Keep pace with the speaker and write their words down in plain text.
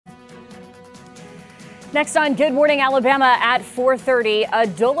Next on Good Morning Alabama at 4:30, a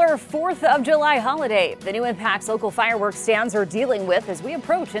duller 4th of July holiday. The new impacts local fireworks stands are dealing with as we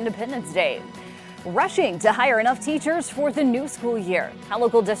approach Independence Day. Rushing to hire enough teachers for the new school year. How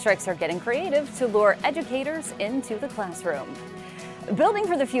local districts are getting creative to lure educators into the classroom. Building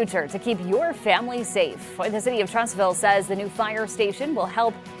for the future to keep your family safe. The city of Trussville says the new fire station will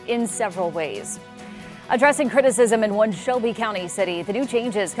help in several ways. Addressing criticism in one Shelby County city, the new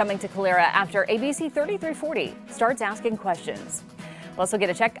changes coming to Calera after ABC 3340 starts asking questions. We'll also get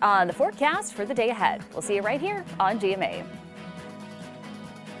a check on the forecast for the day ahead. We'll see you right here on GMA.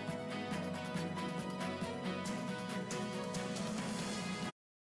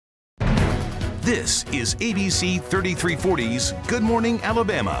 This is ABC 3340's Good Morning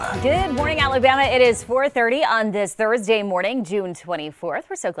Alabama. Good morning, Alabama. It is 4:30 on this Thursday morning, June 24th.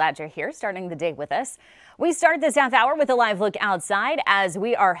 We're so glad you're here, starting the day with us. We start this half hour with a live look outside as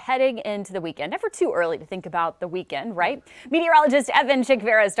we are heading into the weekend. Never too early to think about the weekend, right? Meteorologist Evan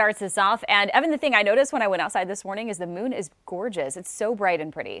Chickvera starts us off. And Evan, the thing I noticed when I went outside this morning is the moon is gorgeous. It's so bright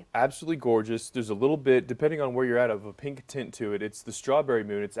and pretty. Absolutely gorgeous. There's a little bit, depending on where you're at, of a pink tint to it. It's the strawberry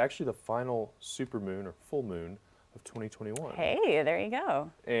moon. It's actually the final supermoon or full moon of 2021. Hey, there you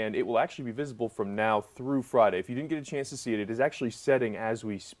go. And it will actually be visible from now through Friday. If you didn't get a chance to see it, it is actually setting as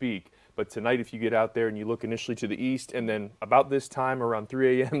we speak. But tonight, if you get out there and you look initially to the east and then about this time around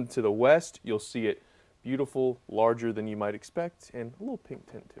 3 a.m. to the west, you'll see it beautiful, larger than you might expect, and a little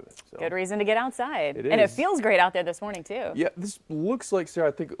pink tint to it. So good reason to get outside. It is. And it feels great out there this morning, too. Yeah, this looks like, Sarah,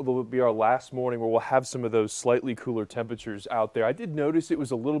 I think it will be our last morning where we'll have some of those slightly cooler temperatures out there. I did notice it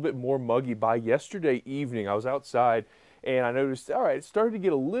was a little bit more muggy by yesterday evening. I was outside and I noticed, all right, it started to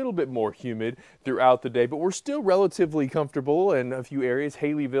get a little bit more humid throughout the day, but we're still relatively comfortable in a few areas.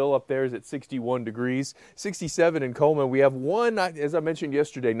 Haleyville up there is at 61 degrees, 67 in Coleman. We have one, as I mentioned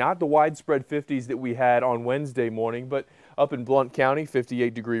yesterday, not the widespread 50s that we had on Wednesday morning, but up in Blount County,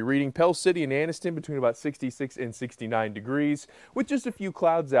 58-degree reading. Pell City and Anniston between about 66 and 69 degrees with just a few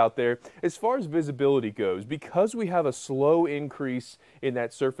clouds out there. As far as visibility goes, because we have a slow increase in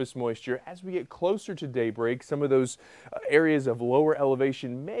that surface moisture, as we get closer to daybreak, some of those areas of lower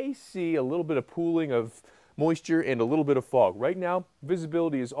elevation may see a little bit of pooling of moisture and a little bit of fog. Right now,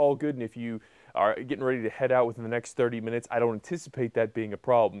 visibility is all good, and if you are getting ready to head out within the next 30 minutes, I don't anticipate that being a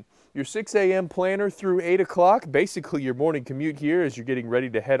problem. Your 6 a.m. planner through 8 o'clock, basically your morning commute here as you're getting ready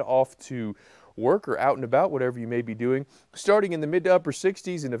to head off to work or out and about, whatever you may be doing, starting in the mid to upper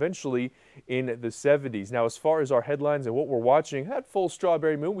 60s and eventually in the 70s. Now, as far as our headlines and what we're watching, that full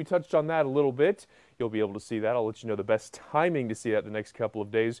strawberry moon, we touched on that a little bit. You'll be able to see that. I'll let you know the best timing to see that the next couple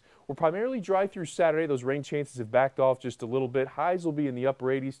of days. We're primarily dry through Saturday. Those rain chances have backed off just a little bit. Highs will be in the upper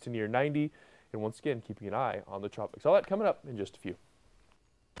 80s to near 90. And once again, keeping an eye on the tropics. All that coming up in just a few.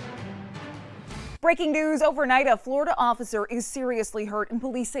 Breaking news overnight, a Florida officer is seriously hurt and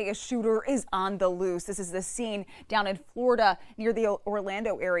police say a shooter is on the loose. This is the scene down in Florida near the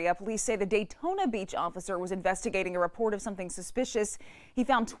Orlando area. Police say the Daytona Beach officer was investigating a report of something suspicious. He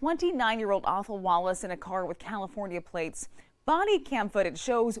found 29-year-old Athol Wallace in a car with California plates. Body cam footage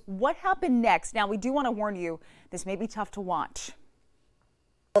shows what happened next. Now, we do want to warn you, this may be tough to watch.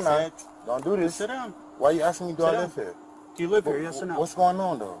 No, don't do this. Sit down. Why are you asking me, do I live here? Do you live here, yes or no? What's going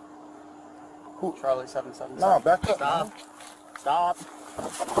on, though? Who? Charlie 777. No, back up. Stop. Stop.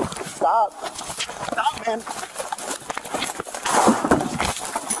 Stop. Stop, man.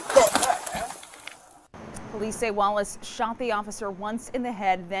 Police say Wallace shot the officer once in the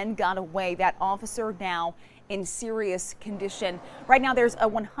head, then got away. That officer now in serious condition. Right now, there's a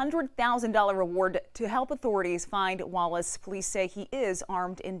 $100,000 reward to help authorities find Wallace. Police say he is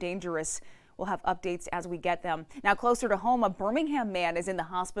armed and dangerous. We'll have updates as we get them. Now, closer to home, a Birmingham man is in the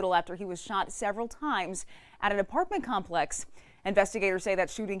hospital after he was shot several times at an apartment complex. Investigators say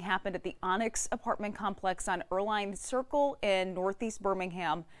that shooting happened at the Onyx apartment complex on Erline Circle in northeast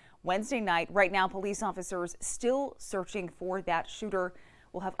Birmingham Wednesday night. Right now, police officers still searching for that shooter.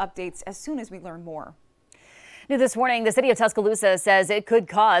 We'll have updates as soon as we learn more. New this morning, the city of Tuscaloosa says it could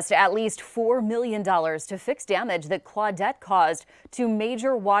cost at least $4 million to fix damage that Claudette caused to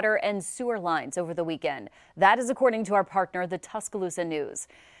major water and sewer lines over the weekend. That is according to our partner, the Tuscaloosa News.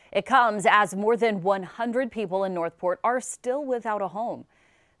 It comes as more than 100 people in Northport are still without a home.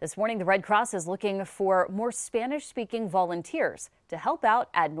 This morning, the Red Cross is looking for more Spanish-speaking volunteers to help out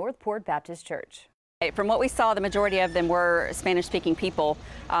at Northport Baptist Church. From what we saw, the majority of them were Spanish-speaking people,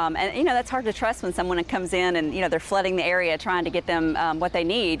 and that's hard to trust when someone comes in and they're flooding the area trying to get them what they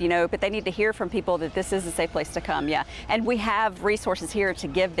need. But they need to hear from people that this is a safe place to come. Yeah, and we have resources here to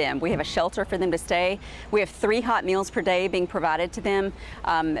give them. We have a shelter for them to stay. We have 3 hot meals per day being provided to them.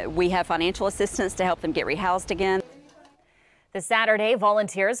 We have financial assistance to help them get rehoused again. This Saturday,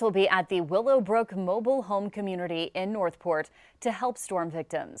 volunteers will be at the Willowbrook Mobile Home Community in Northport to help storm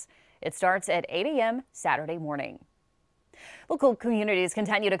victims. It starts at 8 a.m. Saturday morning. Local communities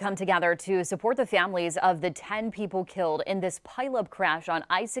continue to come together to support the families of the 10 people killed in this pileup crash on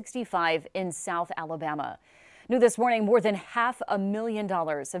I-65 in South Alabama. New this morning, more than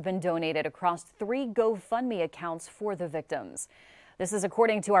 $500,000 have been donated across 3 GoFundMe accounts for the victims. This is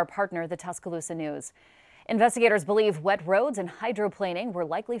according to our partner, the Tuscaloosa News. Investigators believe wet roads and hydroplaning were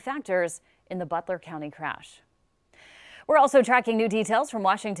likely factors in the Butler County crash. We're also tracking new details from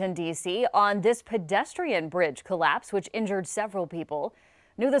Washington, D.C. on this pedestrian bridge collapse, which injured several people.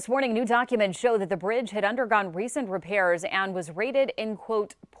 New this morning, new documents show that the bridge had undergone recent repairs and was rated in,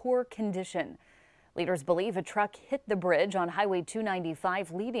 quote, poor condition. Leaders believe a truck hit the bridge on Highway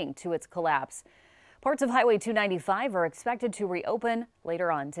 295, leading to its collapse. Parts of Highway 295 are expected to reopen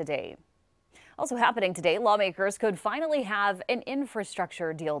later on today. Also happening today, lawmakers could finally have an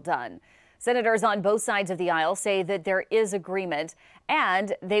infrastructure deal done. Senators on both sides of the aisle say that there is agreement,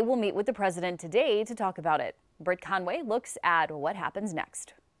 and they will meet with the president today to talk about it. Britt Conway looks at what happens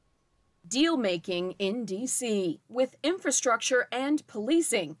next. Deal making in D.C. with infrastructure and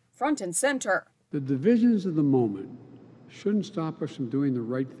policing front and center. The divisions of the moment shouldn't stop us from doing the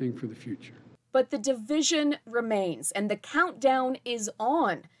right thing for the future. But the division remains, and the countdown is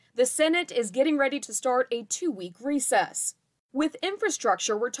on. The Senate is getting ready to start a 2-week recess. With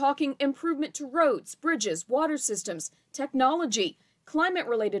infrastructure, we're talking improvement to roads, bridges, water systems, technology,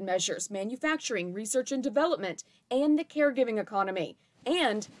 climate-related measures, manufacturing, research and development, and the caregiving economy,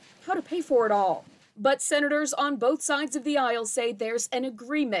 and how to pay for it all. But senators on both sides of the aisle say there's an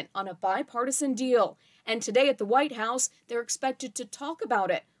agreement on a bipartisan deal. And today at the White House, they're expected to talk about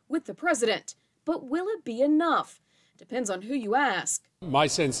it with the president. But will it be enough? Depends on who you ask. My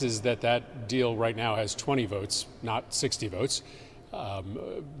sense is that that deal right now has 20 votes, not 60 votes.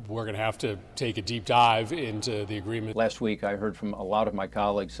 We're going to have to take a deep dive into the agreement. Last week, I heard from a lot of my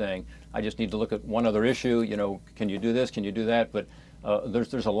colleagues saying, I just need to look at one other issue. Can you do this? Can you do that? But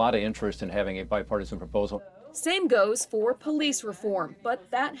there's a lot of interest in having a bipartisan proposal. Same goes for police reform, but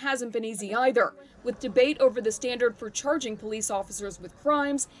that hasn't been easy either, with debate over the standard for charging police officers with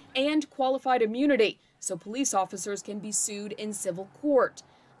crimes and qualified immunity, so police officers can be sued in civil court.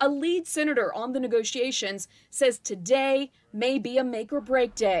 A lead senator on the negotiations says today may be a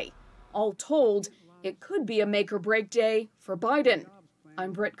make-or-break day. All told, it could be a make-or-break day for Biden.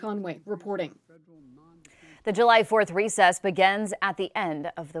 I'm Britt Conway reporting. The July 4th recess begins at the end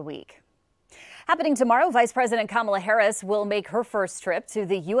of the week. Happening tomorrow, Vice President Kamala Harris will make her first trip to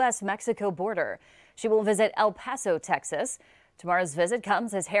the U.S.-Mexico border. She will visit El Paso, Texas. Tomorrow's visit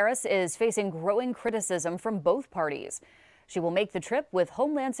comes as Harris is facing growing criticism from both parties. She will make the trip with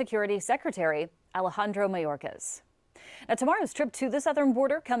Homeland Security Secretary Alejandro Mayorkas. Now, tomorrow's trip to the southern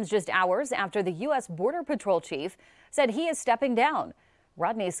border comes just hours after the U.S. Border Patrol chief said he is stepping down.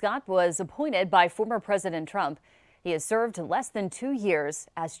 Rodney Scott was appointed by former President Trump. He has served less than 2 years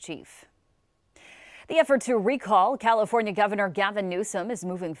as chief. The effort to recall California Governor Gavin Newsom is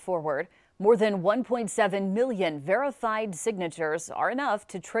moving forward. More than 1.7 million verified signatures are enough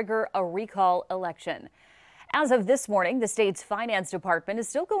to trigger a recall election. As of this morning, the state's finance department is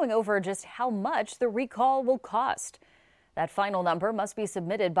still going over just how much the recall will cost. That final number must be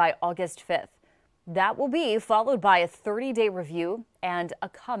submitted by August 5th. That will be followed by a 30-day review and a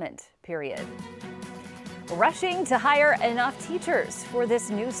comment period. Rushing to hire enough teachers for this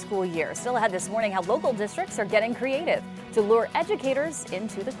new school year. Still ahead this morning, how local districts are getting creative to lure educators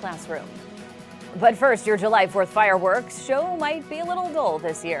into the classroom. But first, your July 4th fireworks show might be a little dull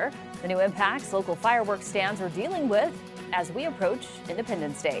this year. The new impacts local fireworks stands are dealing with as we approach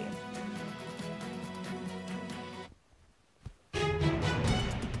Independence Day.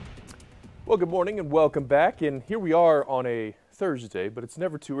 Well, good morning and welcome back. And here we are on a Thursday, but it's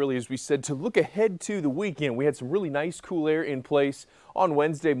never too early, as we said, to look ahead to the weekend. We had some really nice cool air in place on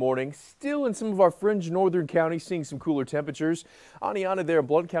Wednesday morning. Still in some of our fringe northern counties seeing some cooler temperatures. Aniana there in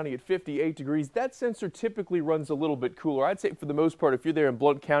Blount County at 58 degrees. That sensor typically runs a little bit cooler. I'd say for the most part, if you're there in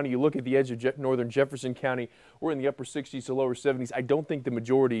Blount County, you look at the edge of northern Jefferson County, we're in the upper 60s to lower 70s. I don't think the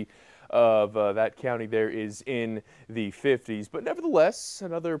majority of that county there is in the 50s. But nevertheless,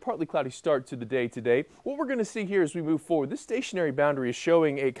 another partly cloudy start to the day today. What we're going to see here as we move forward, this stationary boundary is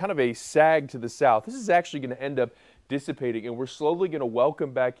showing a kind of a sag to the south. This is actually going to end up dissipating, and we're slowly going to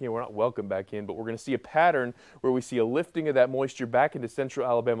welcome back in. We're not welcome back in, but we're going to see a pattern where we see a lifting of that moisture back into central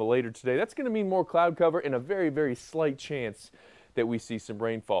Alabama later today. That's going to mean more cloud cover and a very, very slight chance that we see some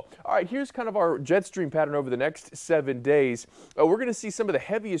rainfall. All right, here's kind of our jet stream pattern over the next 7 days. We're going to see some of the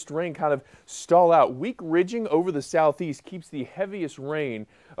heaviest rain kind of stall out. Weak ridging over the southeast keeps the heaviest rain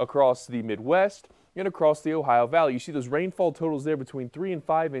across the Midwest and across the Ohio Valley. You see those rainfall totals there between 3 and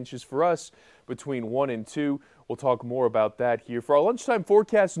 5 inches. For us, between 1 and 2. We'll talk more about that here. For our lunchtime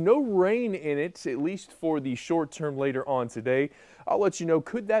forecast, no rain in it, at least for the short term later on today. I'll let you know,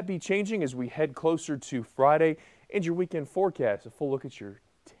 could that be changing as we head closer to Friday? And your weekend forecast, a full look at your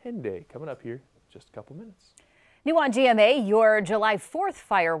 10-day coming up here in just a couple minutes. New on GMA, your July 4th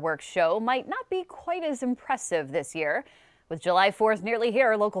fireworks show might not be quite as impressive this year. With July 4th nearly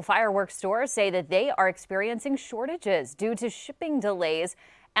here, local fireworks stores say that they are experiencing shortages due to shipping delays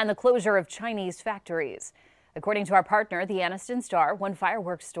and the closure of Chinese factories. According to our partner, the Anniston Star, one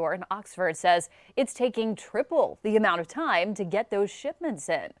fireworks store in Oxford says it's taking triple the amount of time to get those shipments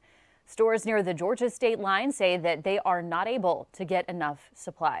in. Stores near the Georgia state line say that they are not able to get enough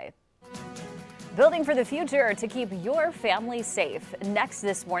supply. Building for the future to keep your family safe. Next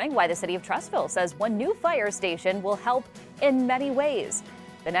this morning, why the city of Trussville says one new fire station will help in many ways.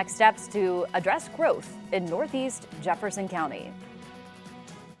 The next steps to address growth in Northeast Jefferson County.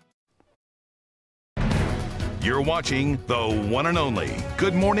 You're watching the one and only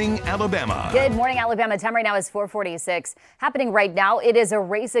Good Morning Alabama. Good morning, Alabama. Time right now is 4:46. Happening right now, it is a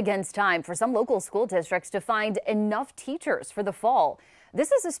race against time for some local school districts to find enough teachers for the fall.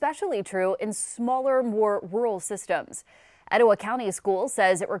 This is especially true in smaller, more rural systems. Etowah County Schools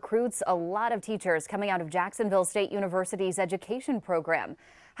says it recruits a lot of teachers coming out of Jacksonville State University's education program.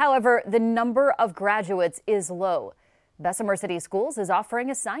 However, the number of graduates is low. Bessemer City Schools is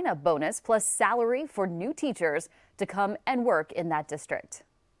offering a sign-up bonus plus salary for new teachers to come and work in that district.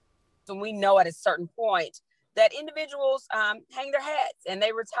 And we know at a certain point that individuals hang their heads and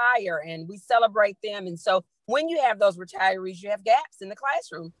they retire, and we celebrate them. And so when you have those retirees, you have gaps in the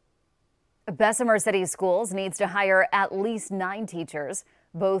classroom. Bessemer City Schools needs to hire at least 9 teachers.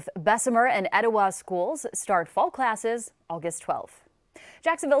 Both Bessemer and Etowah schools start fall classes August 12th.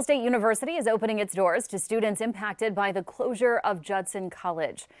 Jacksonville State University is opening its doors to students impacted by the closure of Judson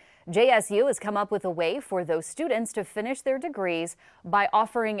College. JSU has come up with a way for those students to finish their degrees by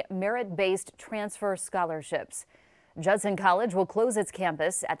offering merit-based transfer scholarships. Judson College will close its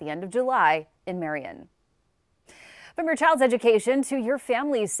campus at the end of July in Marion. From your child's education to your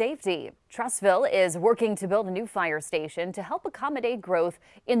family's safety, Trussville is working to build a new fire station to help accommodate growth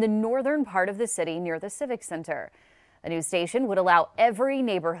in the northern part of the city near the Civic Center. A new station would allow every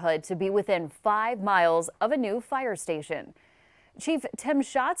neighborhood to be within 5 miles of a new fire station. Chief Tim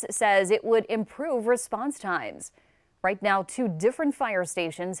Schatz says it would improve response times. Right now, 2 different fire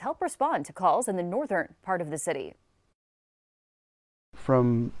stations help respond to calls in the northern part of the city.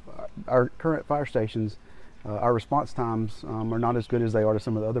 From our current fire stations, our response times are not as good as they are to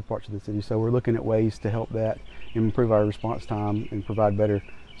some of the other parts of the city. So we're looking at ways to help that improve our response time and provide better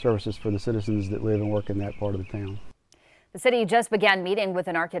services for the citizens that live and work in that part of the town. The city just began meeting with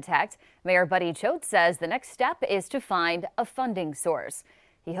an architect. Mayor Buddy Choate says the next step is to find a funding source.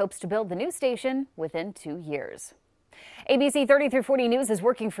 He hopes to build the new station within 2 years. ABC 30 through 40 News is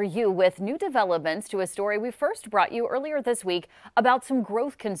working for you with new developments to a story we first brought you earlier this week about some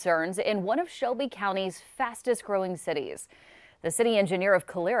growth concerns in one of Shelby County's fastest growing cities. The city engineer of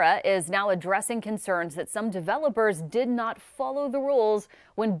Calera is now addressing concerns that some developers did not follow the rules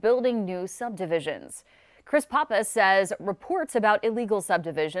when building new subdivisions. Chris Pappas says reports about illegal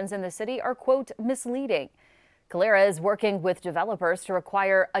subdivisions in the city are, quote, misleading. Calera is working with developers to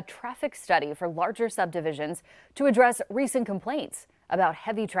require a traffic study for larger subdivisions to address recent complaints about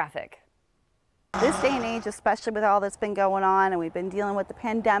heavy traffic. This day and age, especially with all that's been going on and we've been dealing with the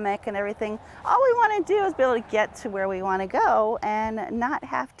pandemic and everything, all we want to do is be able to get to where we want to go and not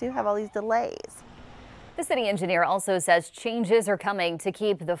have to have all these delays. The city engineer also says changes are coming to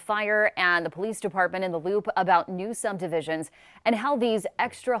keep the fire and the police department in the loop about new subdivisions and how these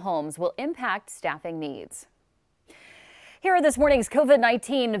extra homes will impact staffing needs. Here are this morning's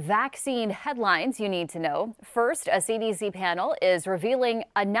COVID-19 vaccine headlines you need to know. First, a CDC panel is revealing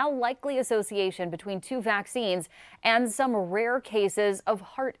a now likely association between two vaccines and some rare cases of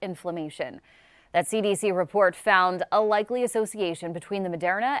heart inflammation. That CDC report found a likely association between the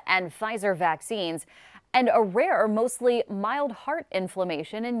Moderna and Pfizer vaccines and a rare, mostly mild heart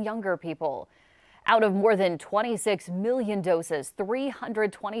inflammation in younger people. Out of more than 26 million doses,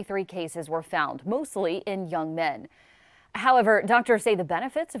 323 cases were found, mostly in young men. However, doctors say the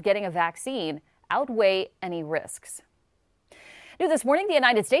benefits of getting a vaccine outweigh any risks. New this morning, the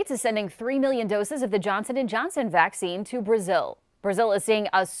United States is sending 3 million doses of the Johnson & Johnson vaccine to Brazil. Brazil is seeing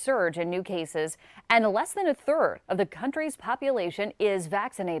a surge in new cases, and less than a third of the country's population is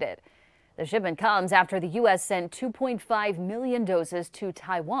vaccinated. The shipment comes after the U.S. sent 2.5 million doses to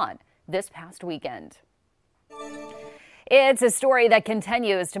Taiwan this past weekend. It's a story that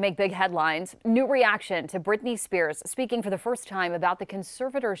continues to make big headlines. New reaction to Britney Spears speaking for the first time about the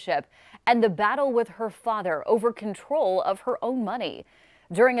conservatorship and the battle with her father over control of her own money.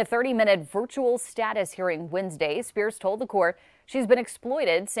 During a 30-minute virtual status hearing Wednesday, Spears told the court she's been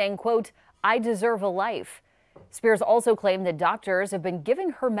exploited, saying, quote, "I deserve a life." Spears also claimed that doctors have been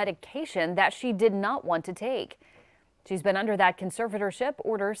giving her medication that she did not want to take. She's been under that conservatorship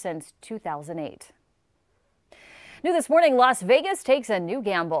order since 2008. New this morning, Las Vegas takes a new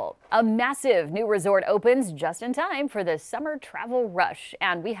gamble. A massive new resort opens just in time for the summer travel rush,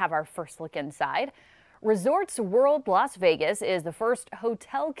 and we have our first look inside. Resorts World Las Vegas is the first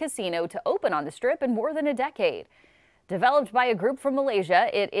hotel casino to open on the Strip in more than a decade. Developed by a group from Malaysia,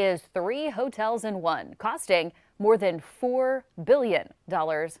 it is 3 hotels in one, costing more than $4 billion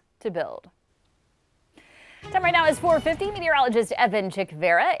to build. Time right now is 4:50. Meteorologist Evan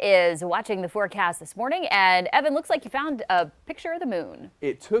Chickvera is watching the forecast this morning. And Evan, looks like you found a picture of the moon.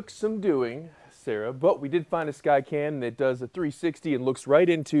 It took some doing, Sarah, but we did find a sky cam that does a 360 and looks right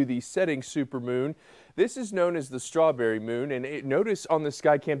into the setting supermoon. This is known as the strawberry moon, and notice on the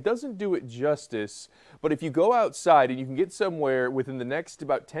sky cam doesn't do it justice. But if you go outside and you can get somewhere within the next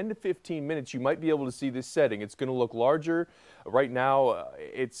about 10 to 15 minutes, you might be able to see this setting. It's going to look larger. Right now,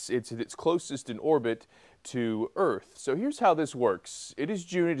 it's closest in orbit to Earth. So here's how this works. It is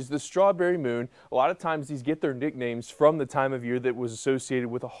June. It is the strawberry moon. A lot of times these get their nicknames from the time of year that was associated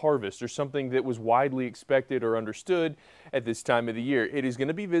with a harvest or something that was widely expected or understood at this time of the year. It is going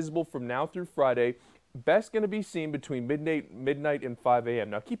to be visible from now through Friday. Best going to be seen between midnight and 5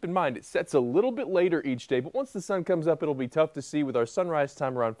 a.m. Now keep in mind it sets a little bit later each day, but once the sun comes up it'll be tough to see with our sunrise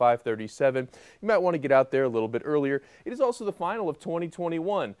time around 5:37. You might want to get out there a little bit earlier. It is also the final of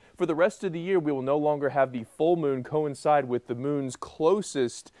 2021. For the rest of the year we will no longer have the full moon coincide with the moon's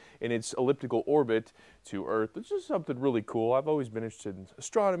closest in its elliptical orbit to Earth, which is something really cool. I've always been interested in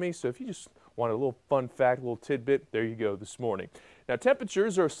astronomy, so if you just want a little fun fact, a little tidbit, there you go this morning. Now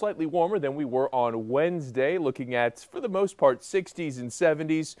temperatures are slightly warmer than we were on Wednesday, looking at, for the most part, 60s and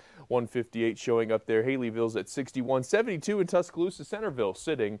 70s. 158 showing up there. Haleyville's at 61, 72 in Tuscaloosa, Centerville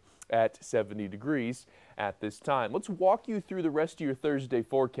sitting at 70 degrees at this time. Let's walk you through the rest of your Thursday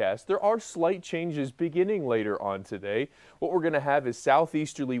forecast. There are slight changes beginning later on today. What we're going to have is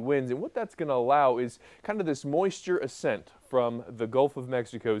southeasterly winds, and what that's going to allow is kind of this moisture ascent from the Gulf of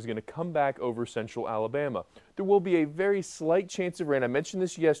Mexico is going to come back over central Alabama. There will be a very slight chance of rain. I mentioned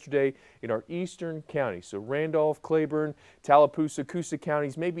this yesterday in our eastern counties. So Randolph, Claiborne, Tallapoosa, Coosa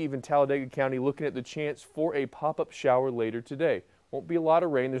counties, maybe even Talladega County, looking at the chance for a pop-up shower later today. Won't be a lot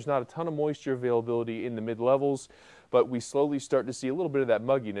of rain. There's not a ton of moisture availability in the mid-levels, but we slowly start to see a little bit of that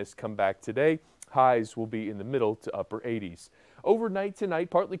mugginess come back today. Highs will be in the middle to upper 80s. Overnight tonight,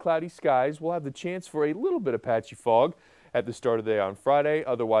 partly cloudy skies. We'll have the chance for a little bit of patchy fog at the start of the day on Friday.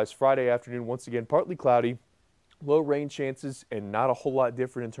 Otherwise, Friday afternoon, once again, partly cloudy, low rain chances, and not a whole lot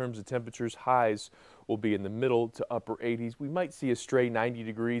different in terms of temperatures. Highs will be in the middle to upper 80s. We might see a stray 90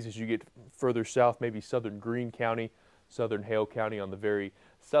 degrees as you get further south, maybe southern Greene County, southern Hale County on the very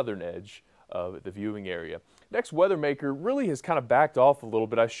southern edge of the viewing area. Next weather maker really has kind of backed off a little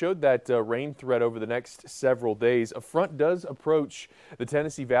bit. I showed that rain threat over the next several days. A front does approach the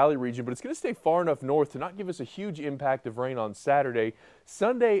Tennessee Valley region, but it's going to stay far enough north to not give us a huge impact of rain on Saturday.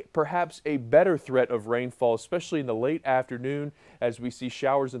 Sunday, perhaps a better threat of rainfall, especially in the late afternoon as we see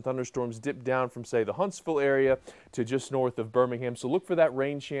showers and thunderstorms dip down from, say, the Huntsville area to just north of Birmingham. So look for that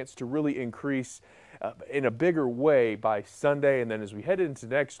rain chance to really increase in a bigger way by Sunday, and then as we head into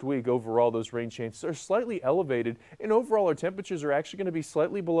next week, overall those rain chances are slightly elevated, and overall our temperatures are actually going to be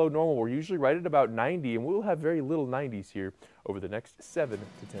slightly below normal. We're usually right at about 90, and we'll have very little 90s here over the next 7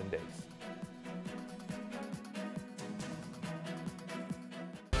 to 10 days.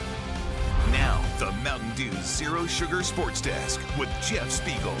 Now The Mountain Dew Zero Sugar Sports Desk with Jeff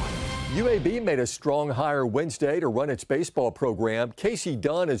Spiegel. UAB made a strong hire Wednesday to run its baseball program. Casey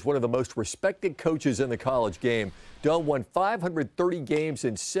Dunn is one of the most respected coaches in the college game. Dunn won 530 games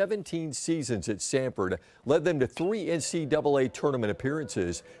in 17 seasons at Samford, led them to 3 NCAA tournament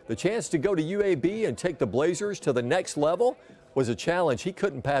appearances. The chance to go to UAB and take the Blazers to the next level was a challenge he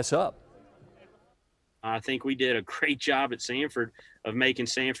couldn't pass up. I think we did a great job at Samford of making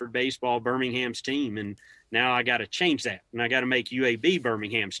Samford baseball Birmingham's team, and now I got to change that, and I got to make UAB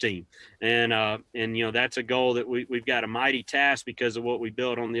Birmingham's team, and you know, that's a goal that we've got a mighty task because of what we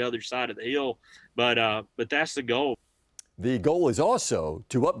built on the other side of the hill, but that's the goal. The goal is also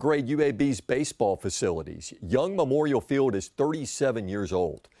to upgrade UAB's baseball facilities. Young Memorial Field is 37 years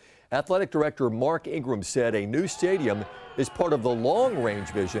old. Athletic Director Mark Ingram said a new stadium is part of the long-range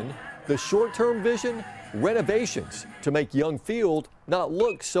vision. The short-term vision, renovations to make Young Field not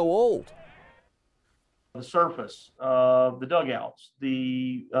look so old. The surface, the dugouts,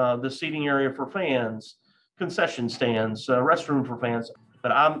 the seating area for fans, concession stands, restroom for fans.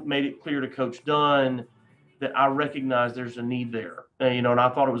 But I made it clear to Coach Dunn that I recognize there's a need there. And I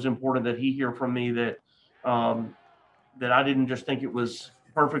thought it was important that he hear from me that that I didn't just think it was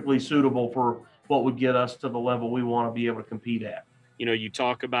perfectly suitable for what would get us to the level we want to be able to compete at. You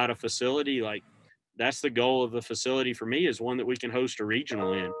talk about a facility, like that's the goal of the facility for me, is one that we can host a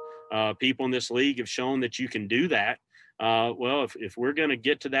regional in. People in this league have shown that you can do that. Well, if we're going to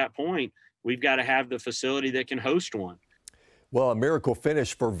get to that point, we've got to have the facility that can host one. Well, a miracle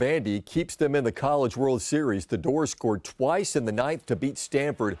finish for Vandy keeps them in the College World Series. The Doors scored twice in the ninth to beat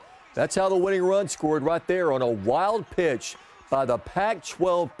Stanford. That's how the winning run scored, right there on a wild pitch by the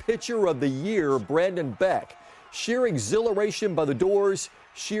Pac-12 Pitcher of the Year, Brandon Beck. Sheer exhilaration by the Doors,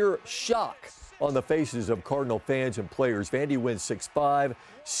 sheer shock on the faces of Cardinal fans and players. Vandy wins 6-5.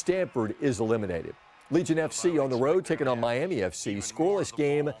 Stanford is eliminated. Legion FC on the road taking on Miami FC. Scoreless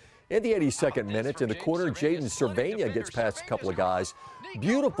game in the 82nd minute. In the corner, Jaden Cervania gets past a couple of guys.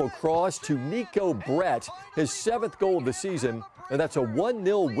 Beautiful cross to Nico Brett, his 7th goal of the season, and that's a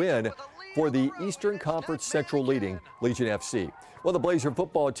 1-0 win for the Eastern Conference Central leading Legion FC. Well, the Blazer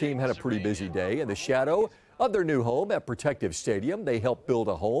football team had a pretty busy day in the shadow of their new home at Protective Stadium. They helped build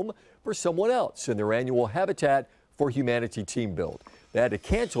a home for someone else in their annual Habitat for Humanity team build. They had to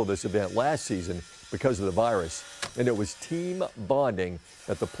cancel this event last season because of the virus, and it was team bonding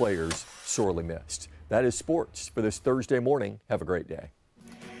that the players sorely missed. That is sports for this Thursday morning. Have a great day.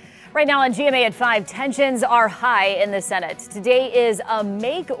 Right now on GMA at 5, tensions are high in the Senate. Today is a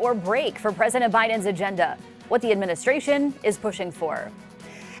make or break for President Biden's agenda, what the administration is pushing for.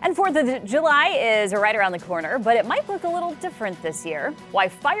 And 4th of July is right around the corner, but it might look a little different this year. Why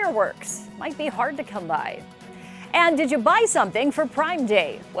fireworks might be hard to come by. And did you buy something for Prime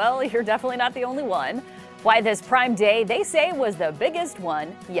Day? Well, you're definitely not the only one. Why this Prime Day, they say, was the biggest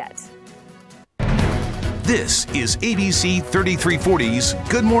one yet. This is ABC 3340's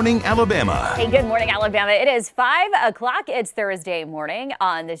Good Morning Alabama. Hey, good morning, Alabama. It is 5 o'clock. It's Thursday morning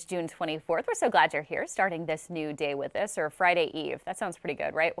on this June 24th. We're so glad you're here, starting this new day with us, or Friday Eve. That sounds pretty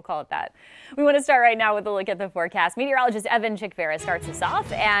good, right? We'll call it that. We want to start right now with a look at the forecast. Meteorologist Evan Chickvera starts us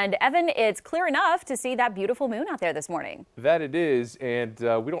off. And Evan, it's clear enough to see that beautiful moon out there this morning. That it is, and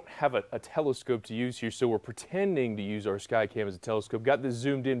we don't have a telescope to use here, so we're pretending to use our Skycam as a telescope. Got this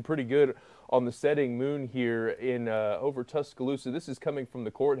zoomed in pretty good on the setting moon here in over Tuscaloosa. This is coming from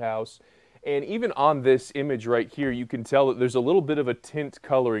the courthouse, and even on this image right here, you can tell that there's a little bit of a tint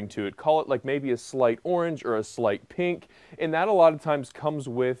coloring to it. Call it like maybe a slight orange or a slight pink, and that a lot of times comes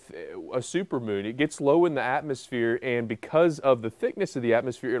with a supermoon. It gets low in the atmosphere, and because of the thickness of the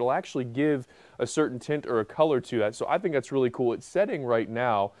atmosphere, it'll actually give a certain tint or a color to that. So I think that's really cool. It's setting right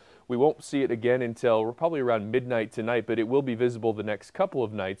now. We won't see it again until probably around midnight tonight, but it will be visible the next couple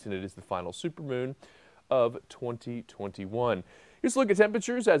of nights, and it is the final supermoon of 2021. Here's a look at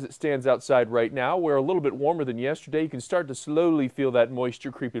temperatures as it stands outside right now. We're a little bit warmer than yesterday. You can start to slowly feel that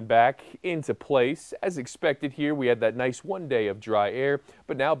moisture creeping back into place. As expected here, we had that nice one day of dry air,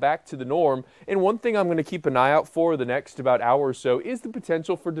 but now back to the norm. And one thing I'm going to keep an eye out for the next about hour or so is the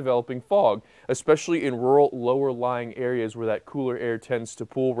potential for developing fog, especially in rural lower lying areas where that cooler air tends to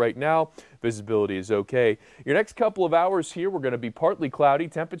pool. Right now, visibility is okay. Your next couple of hours here, we're going to be partly cloudy,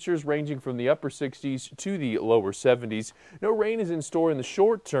 temperatures ranging from the upper 60s to the lower 70s. No rain is in store in the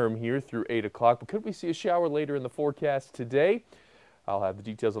short term here through 8 o'clock, but could we see a shower later in the forecast today? I'll have the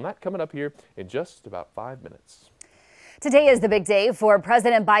details on that coming up here in just about 5 minutes. Today is the big day for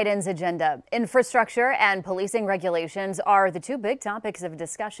President Biden's agenda. Infrastructure and policing regulations are the two big topics of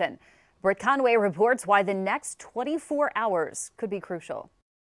discussion. Britt Conway reports why the next 24 hours could be crucial.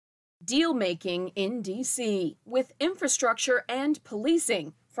 Deal making in D.C. with infrastructure and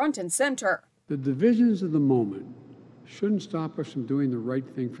policing front and center. The divisions of the moment shouldn't stop us from doing the right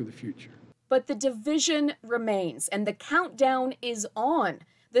thing for the future. But the division remains and the countdown is on.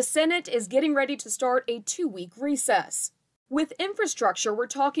 The Senate is getting ready to start a 2-week recess. With infrastructure, we're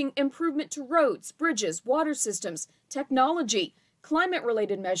talking improvement to roads, bridges, water systems, technology,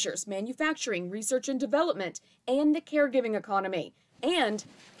 climate-related measures, manufacturing, research and development, and the caregiving economy, and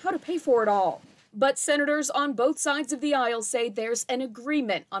how to pay for it all. But senators on both sides of the aisle say there's an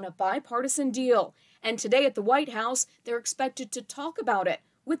agreement on a bipartisan deal. And today at the White House, they're expected to talk about it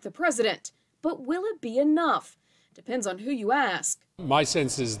with the president. But will it be enough? Depends on who you ask. My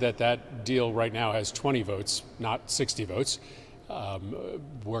sense is that that deal right now has 20 votes, not 60 votes.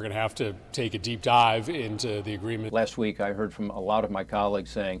 We're going to have to take a deep dive into the agreement. Last week, I heard from a lot of my colleagues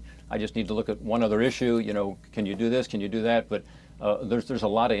saying, I just need to look at one other issue. You know, can you do this? Can you do that? But there's a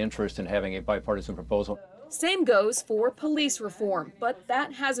lot of interest in having a bipartisan proposal. Same goes for police reform, but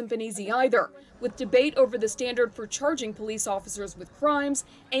that hasn't been easy either, with debate over the standard for charging police officers with crimes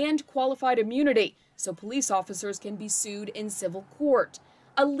and qualified immunity, so police officers can be sued in civil court.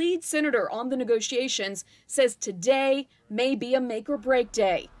 A lead senator on the negotiations says today may be a make or break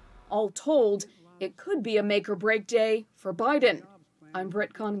day. All told, it could be a make or break day for Biden. I'm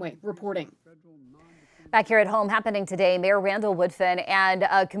Britt Conway reporting. Back here at home, happening today, Mayor Randall Woodfin and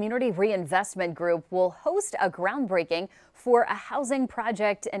a community reinvestment group will host a groundbreaking for a housing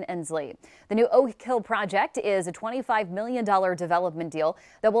project in Inslee. The new Oak Hill project is a $25 million development deal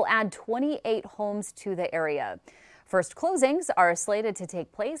that will add 28 homes to the area. First closings are slated to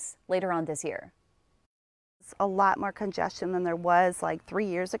take place later on this year. It's a lot more congestion than there was like 3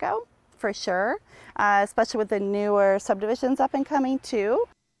 years ago, for sure, especially with the newer subdivisions up and coming too.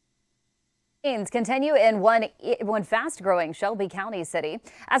 Continue in one fast-growing Shelby County city.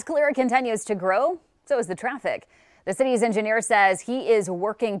 As Calera continues to grow, so is the traffic. The city's engineer says he is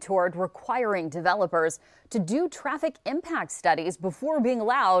working toward requiring developers to do traffic impact studies before being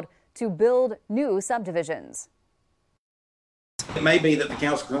allowed to build new subdivisions. It may be that the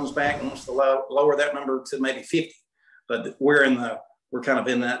council comes back and wants to lower that number to maybe 50, but we're kind of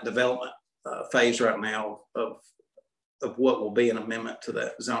in that development phase right now of what will be an amendment to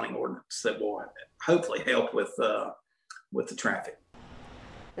that zoning ordinance that will hopefully help with the traffic.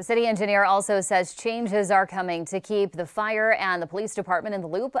 The city engineer also says changes are coming to keep the fire and the police department in the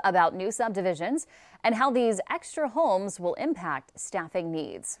loop about new subdivisions and how these extra homes will impact staffing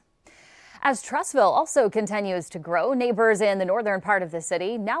needs. As Trussville also continues to grow, neighbors in the northern part of the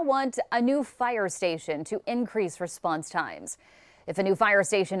city now want a new fire station to increase response times. If a new fire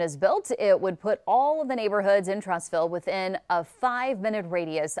station is built, it would put all of the neighborhoods in Trussville within a 5-minute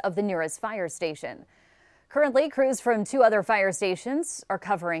radius of the nearest fire station. Currently, crews from 2 other fire stations are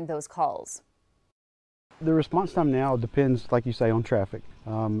covering those calls. The response time now depends, like you say, on traffic.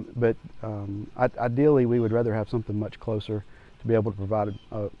 Ideally, we would rather have something much closer to be able to provide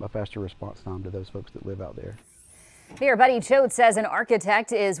a faster response time to those folks that live out there. Mayor Buddy Choate says an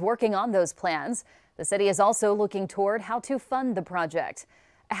architect is working on those plans. The city is also looking toward how to fund the project.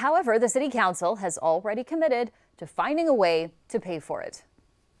 However, the city council has already committed to finding a way to pay for it.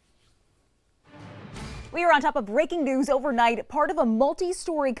 We are on top of breaking news overnight. Part of a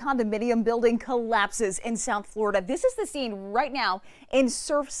multi-story condominium building collapses in South Florida. This is the scene right now in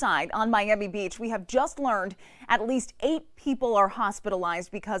Surfside on Miami Beach. We have just learned at least 8 people are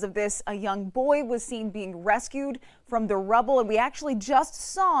hospitalized because of this. A young boy was seen being rescued from the rubble, and we actually just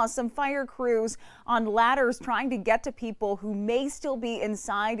saw some fire crews on ladders trying to get to people who may still be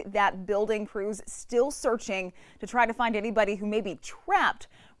inside that building. Crews still searching to try to find anybody who may be trapped.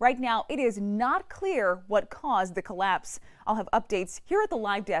 Right now, it is not clear what caused the collapse. I'll have updates here at the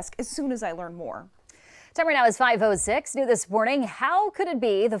live desk as soon as I learn more. Time right now is 5:06. New this morning, how could it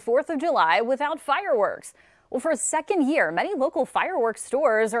be the 4th of July without fireworks? Well, for a second year, many local fireworks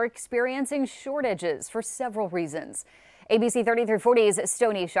stores are experiencing shortages for several reasons. ABC 3340's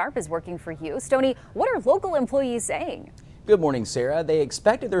Stoney Sharp is working for you. Stoney, what are local employees saying? Good morning, Sarah. They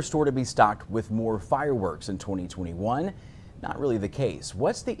expected their store to be stocked with more fireworks in 2021. Not really the case.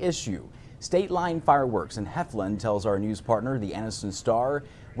 What's the issue? State Line Fireworks in Heflin tells our news partner, the Anniston Star,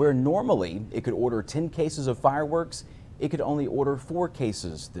 where normally it could order 10 cases of fireworks, it could only order 4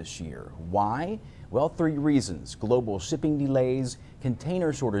 cases this year. Why? Well, 3 reasons: global shipping delays,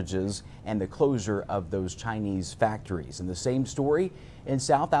 container shortages, and the closure of those Chinese factories. In the same story, in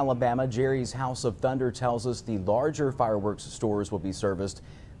South Alabama, Jerry's House of Thunder tells us the larger fireworks stores will be serviced,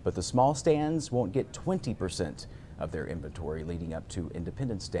 but the small stands won't get 20% of their inventory leading up to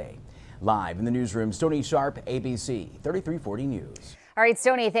Independence Day. Live in the newsroom, Stoney Sharp, ABC 3340 News. All right,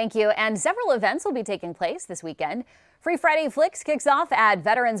 Stoney, thank you. And several events will be taking place this weekend. Free Friday Flicks kicks off at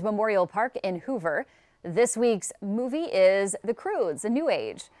Veterans Memorial Park in Hoover. This week's movie is The Croods: A New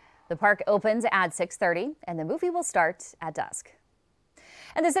Age. The park opens at 6:30 and the movie will start at dusk.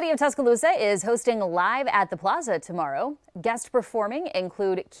 And the city of Tuscaloosa is hosting Live at the Plaza tomorrow. Guest performing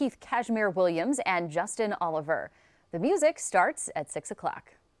include Keith Cashmere Williams and Justin Oliver. The music starts at 6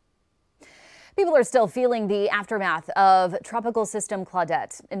 o'clock. People are still feeling the aftermath of Tropical System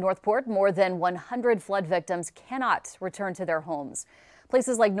Claudette. In Northport, more than 100 flood victims cannot return to their homes.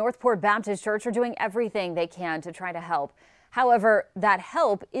 Places like Northport Baptist Church are doing everything they can to try to help. However, that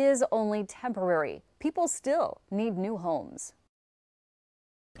help is only temporary. People still need new homes.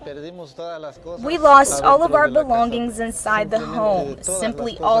 We lost all of our belongings inside the home,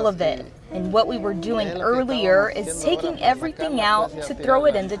 simply all of it. And what we were doing earlier is taking everything out to throw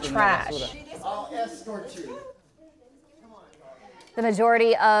it in the trash. The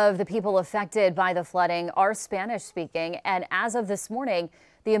majority of the people affected by the flooding are Spanish speaking, and as of this morning,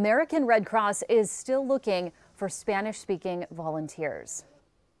 the American Red Cross is still looking for Spanish speaking volunteers.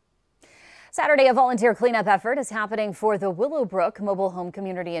 Saturday, a volunteer cleanup effort is happening for the Willowbrook mobile home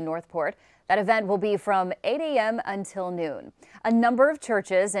community in Northport. That event will be from 8 a.m. until noon. A number of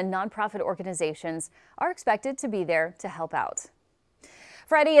churches and nonprofit organizations are expected to be there to help out.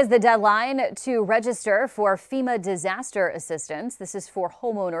 Friday is the deadline to register for FEMA disaster assistance. This is for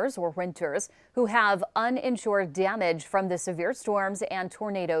homeowners or renters who have uninsured damage from the severe storms and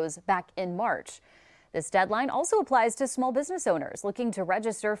tornadoes back in March. This deadline also applies to small business owners looking to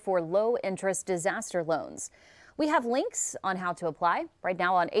register for low-interest disaster loans. We have links on how to apply right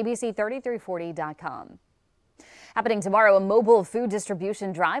now on abc3340.com. Happening tomorrow, a mobile food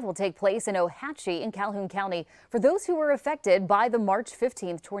distribution drive will take place in Ohatchee in Calhoun County for those who were affected by the March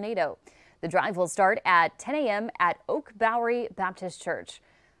 15th tornado. The drive will start at 10 a.m. at Oak Bowery Baptist Church.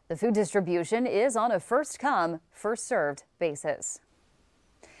 The food distribution is on a first-come, first-served basis.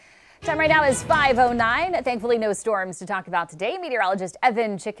 Time right now is 5:09. Thankfully, no storms to talk about today. Meteorologist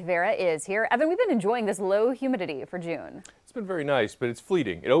Evan Chickavera is here. Evan, we've been enjoying this low humidity for June. It's been very nice, but it's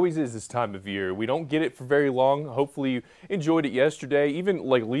fleeting. It always is this time of year. We don't get it for very long. Hopefully you enjoyed it yesterday. Even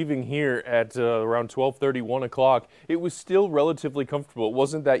like leaving here at around 12:30, 1 o'clock, it was still relatively comfortable. It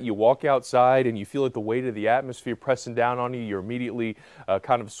wasn't that you walk outside and you feel like the weight of the atmosphere pressing down on you. You're immediately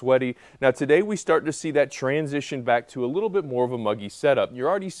kind of sweaty. Now today we start to see that transition back to a little bit more of a muggy setup. You're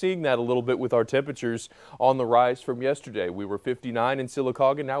already seeing that a little bit with our temperatures on the rise from yesterday. We were 59 in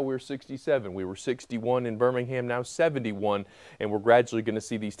Sylacauga, now we're 67. We were 61 in Birmingham, now 71. And we're gradually going to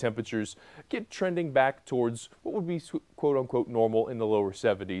see these temperatures get trending back towards what would be quote-unquote normal in the lower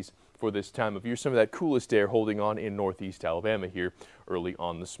 70s for this time of year. Some of that coolest air holding on in northeast Alabama here early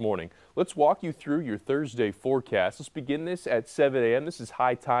on this morning. Let's walk you through your Thursday forecast. Let's begin this at 7 a.m. This is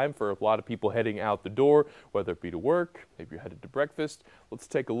high time for a lot of people heading out the door, whether it be to work, maybe you're headed to breakfast. Let's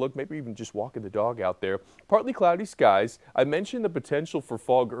take a look, maybe even just walking the dog out there. Partly cloudy skies. I mentioned the potential for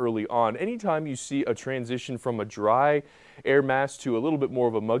fog early on. Anytime you see a transition from a dry air mass to a little bit more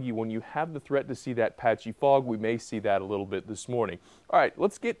of a muggy one, you have the threat to see that patchy fog. We may see that a little bit this morning. All right,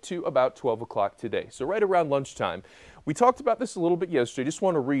 let's get to about 12 o'clock today. So right around lunchtime. We talked about this a little bit yesterday. Just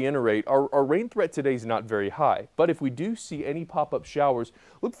want to reiterate, our rain threat today is not very high. But if we do see any pop-up showers,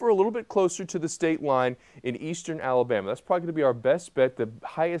 look for a little bit closer to the state line in eastern Alabama. That's probably going to be our best bet. The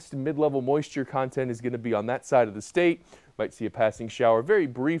highest mid-level moisture content is going to be on that side of the state. Might see a passing shower. Very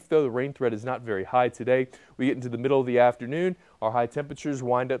brief, though. The rain threat is not very high today. We get into the middle of the afternoon. Our high temperatures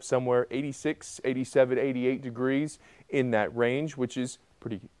wind up somewhere 86, 87, 88 degrees in that range, which is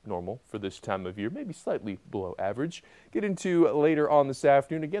pretty normal for this time of year, maybe slightly below average. Get into later on this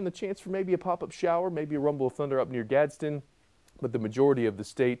afternoon. Again, the chance for maybe a pop-up shower, maybe a rumble of thunder up near Gadsden, but the majority of the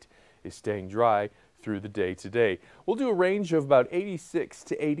state is staying dry through the day today. We'll do a range of about 86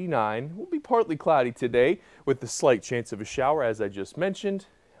 to 89. We'll be partly cloudy today with the slight chance of a shower, as I just mentioned.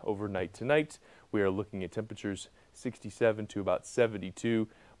 Overnight tonight, we are looking at temperatures 67 to about 72.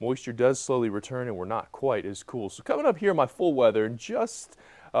 Moisture does slowly return and we're not quite as cool. So coming up here, my full weather, and just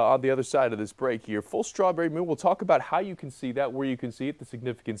on the other side of this break here, full strawberry moon. We'll talk about how you can see that, where you can see it, the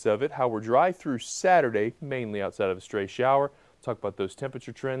significance of it, how we're dry through Saturday, mainly outside of a stray shower. Talk about those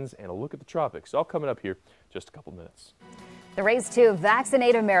temperature trends and a look at the tropics. All coming up here in just a couple minutes. The race to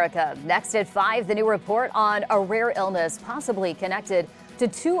vaccinate America. Next at 5, the new report on a rare illness possibly connected to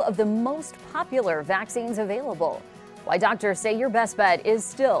 2 of the most popular vaccines available. Why doctors say your best bet is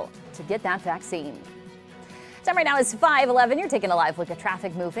still to get that vaccine. Time right now is 5:11. You're taking a live look at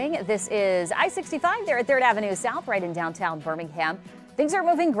traffic moving. This is I-65 there at 3rd Avenue South, right in downtown Birmingham. Things are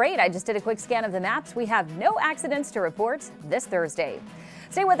moving great. I just did a quick scan of the maps. We have no accidents to report this Thursday.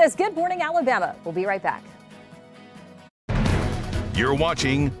 Stay with us. Good morning, Alabama. We'll be right back. You're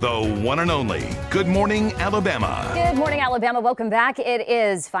watching the one and only Good Morning Alabama. Good morning, Alabama. Welcome back. It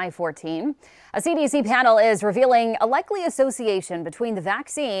is 5:14. A CDC panel is revealing a likely association between the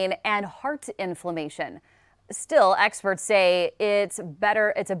vaccine and heart inflammation. Still, experts say it's a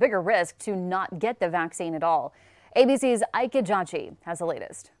bigger risk to not get the vaccine at all. ABC's Ike Jachi has the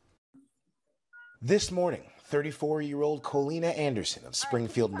latest. This morning, 34-year-old Colina Anderson of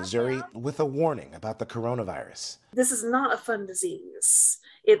Springfield, Missouri, with a warning about the coronavirus. This is not a fun disease.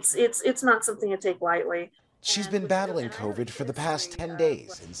 It's not something to take lightly. She's been battling COVID for the past 10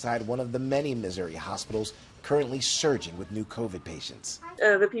 days inside one of the many Missouri hospitals currently surging with new COVID patients.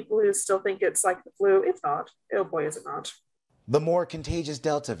 The people who still think it's like the flu, it's not. Oh boy, is it not. The more contagious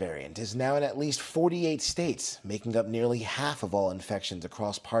Delta variant is now in at least 48 states, making up nearly half of all infections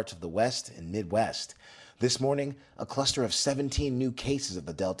across parts of the West and Midwest. This morning, a cluster of 17 new cases of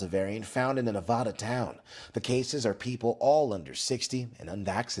the Delta variant found in a Nevada town. The cases are people all under 60 and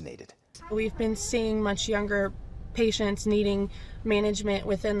unvaccinated. We've been seeing much younger patients needing management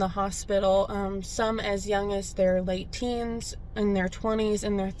within the hospital, some as young as their late teens, in their 20s,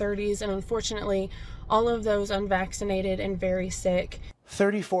 and their 30s, and unfortunately, all of those unvaccinated and very sick.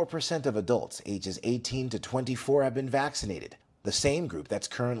 34% of adults ages 18 to 24 have been vaccinated, the same group that's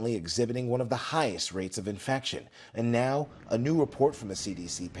currently exhibiting one of the highest rates of infection. And now, a new report from the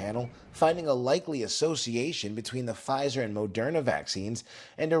CDC panel finding a likely association between the Pfizer and Moderna vaccines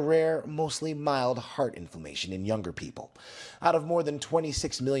and a rare, mostly mild heart inflammation in younger people. Out of more than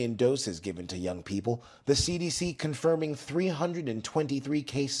 26 million doses given to young people, the CDC confirming 323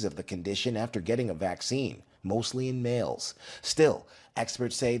 cases of the condition after getting a vaccine, mostly in males. Still,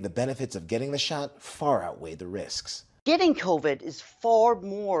 experts say the benefits of getting the shot far outweigh the risks. Getting COVID is far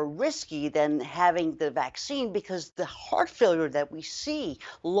more risky than having the vaccine because the heart failure that we see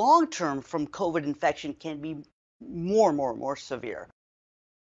long-term from COVID infection can be more severe.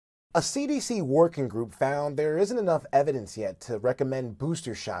 A CDC working group found there isn't enough evidence yet to recommend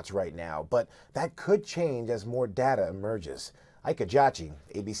booster shots right now, but that could change as more data emerges. Ike Jachi,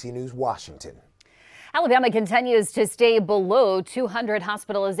 ABC News, Washington. Alabama continues to stay below 200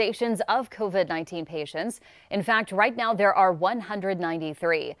 hospitalizations of COVID-19 patients. In fact, right now there are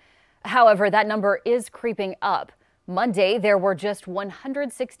 193. However, that number is creeping up. Monday, there were just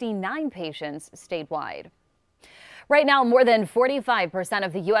 169 patients statewide. Right now, more than 45%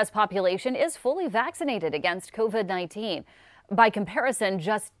 of the U.S. population is fully vaccinated against COVID-19. By comparison,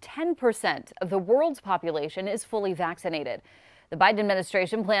 just 10% of the world's population is fully vaccinated. The Biden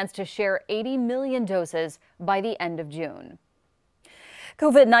administration plans to share 80 million doses by the end of June.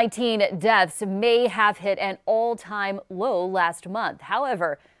 COVID-19 deaths may have hit an all-time low last month.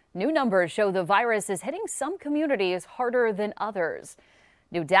 However, new numbers show the virus is hitting some communities harder than others.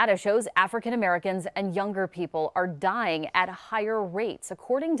 New data shows African Americans and younger people are dying at higher rates,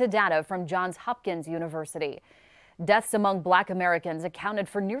 according to data from Johns Hopkins University. Deaths among Black Americans accounted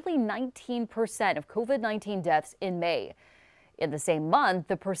for nearly 19% of COVID-19 deaths in May. In the same month,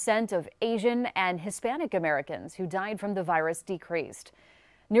 the percent of Asian and Hispanic Americans who died from the virus decreased.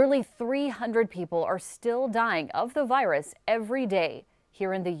 Nearly 300 people are still dying of the virus every day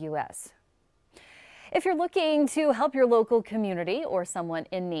here in the U.S. If you're looking to help your local community or someone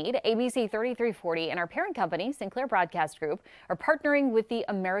in need, ABC 3340 and our parent company, Sinclair Broadcast Group, are partnering with the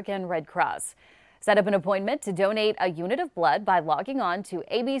American Red Cross. Set up an appointment to donate a unit of blood by logging on to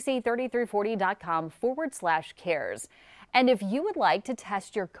abc3340.com/cares. And if you would like to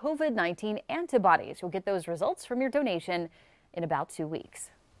test your COVID-19 antibodies, you'll get those results from your donation in about 2 weeks.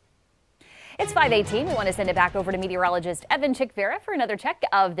 It's 5:18. We want to send it back over to meteorologist Evan Chick-Vera for another check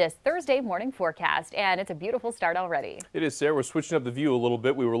of this Thursday morning forecast. And it's a beautiful start already. It is, Sarah. We're switching up the view a little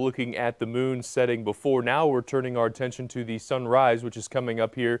bit. We were looking at the moon setting before. Now we're turning our attention to the sunrise, which is coming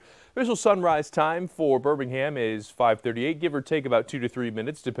up here. Official sunrise time for Birmingham is 5:38, give or take about 2 to 3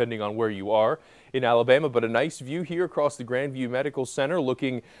 minutes, depending on where you are in Alabama. But a nice view here across the Grandview Medical Center.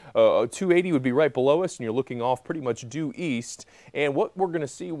 Looking 280 would be right below us, and you're looking off pretty much due east. And what we're going to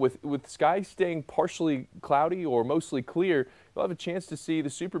see with skies staying partially cloudy or mostly clear, you'll have a chance to see the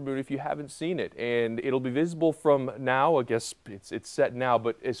supermoon if you haven't seen it. And it'll be visible from now. I guess it's set now,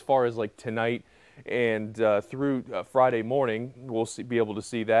 but as far as like tonight and through Friday morning, we'll be able to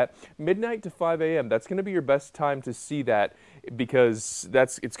see that. Midnight to 5 a.m., that's going to be your best time to see that, because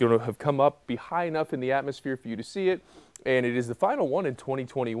it's going to have come up, be high enough in the atmosphere for you to see it. And it is the final one in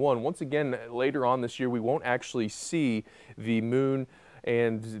 2021. Once again, later on this year, we won't actually see the moon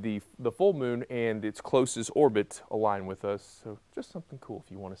and the full moon and its closest orbit align with us. So just something cool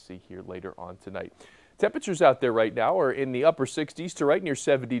if you want to see here later on tonight. Temperatures out there right now are in the upper 60s to right near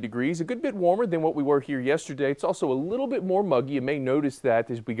 70 degrees, a good bit warmer than what we were here yesterday. It's also a little bit more muggy. You may notice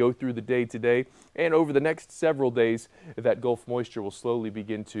that as we go through the day today, and over the next several days, that Gulf moisture will slowly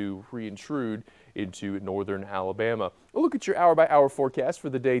begin to reintrude into northern Alabama. A look at your hour-by-hour forecast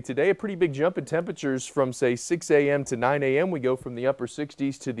for the day today. A pretty big jump in temperatures from, say, 6 a.m. to 9 a.m. We go from the upper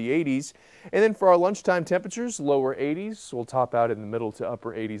 60s to the 80s. And then for our lunchtime temperatures, lower 80s. We'll top out in the middle to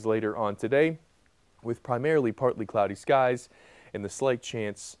upper 80s later on today, with primarily partly cloudy skies and the slight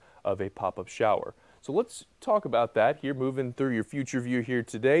chance of a pop-up shower. So let's talk about that here, moving through your future view here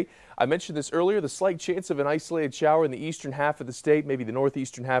today. I mentioned this earlier, the slight chance of an isolated shower in the eastern half of the state, maybe the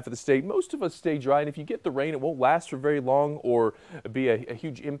northeastern half of the state. Most of us stay dry, and if you get the rain, it won't last for very long or be a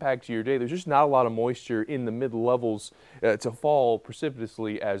huge impact to your day. There's just not a lot of moisture in the mid-levels to fall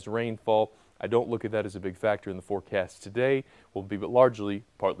precipitously as rainfall. I don't look at that as a big factor in the forecast today. Will be largely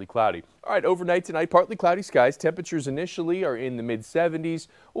partly cloudy. All right, overnight tonight, partly cloudy skies. Temperatures initially are in the mid-70s.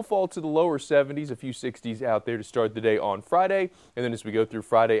 We'll fall to the lower 70s, a few 60s out there to start the day on Friday. And then as we go through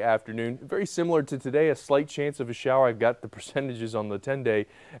Friday afternoon, very similar to today, a slight chance of a shower. I've got the percentages on the 10-day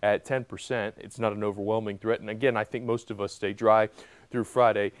at 10%. It's not an overwhelming threat. And again, I think most of us stay dry through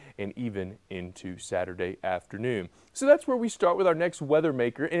Friday and even into Saturday afternoon. So that's where we start with our next weather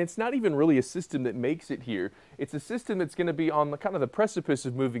maker, and it's not even really a system that makes it here. It's a system that's going to be on the kind of the precipice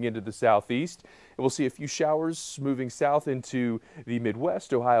of moving into the southeast. And we'll see a few showers moving south into the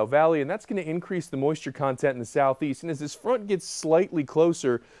Midwest, Ohio Valley, and that's going to increase the moisture content in the southeast. And as this front gets slightly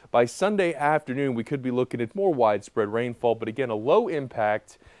closer, by Sunday afternoon, we could be looking at more widespread rainfall, but again, a low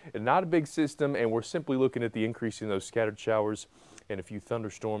impact and not a big system, and we're simply looking at the increase in those scattered showers and a few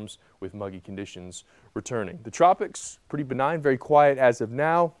thunderstorms with muggy conditions returning. The tropics, pretty benign, very quiet as of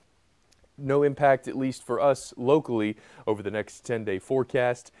now. No impact, at least for us locally, over the next 10-day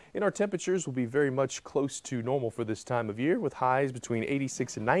forecast. And our temperatures will be very much close to normal for this time of year, with highs between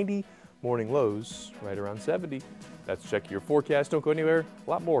 86 and 90, morning lows right around 70. That's Check Your Forecast. Don't go anywhere. A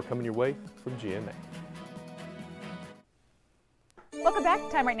lot more coming your way from GMA. Welcome back.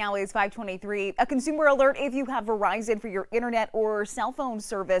 Time right now is 5:23. A consumer alert if you have Verizon for your internet or cell phone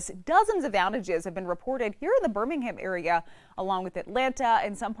service. Dozens of outages have been reported here in the Birmingham area, along with Atlanta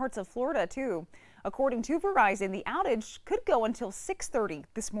and some parts of Florida, too. According to Verizon, the outage could go until 6:30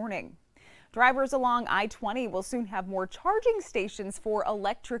 this morning. Drivers along I-20 will soon have more charging stations for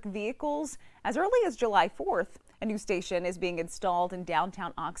electric vehicles as early as July 4th. A new station is being installed in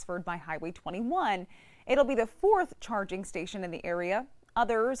downtown Oxford by Highway 21. It'll be the 4th charging station in the area.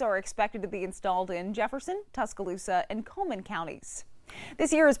 Others are expected to be installed in Jefferson, Tuscaloosa, and Coleman counties.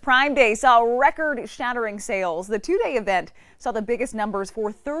 This year's Prime Day saw record-shattering sales. The two-day event saw the biggest numbers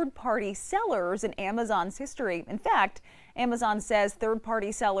for third-party sellers in Amazon's history. In fact, Amazon says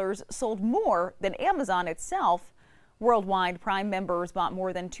third-party sellers sold more than Amazon itself. Worldwide, Prime members bought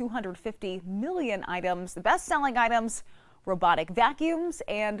more than 250 million items. The best-selling items, robotic vacuums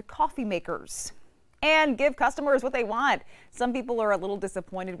and coffee makers. And give customers what they want. Some people are a little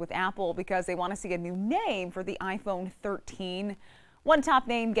disappointed with Apple because they want to see a new name for the iPhone 13. One top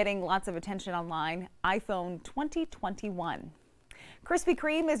name getting lots of attention online, iPhone 2021. Krispy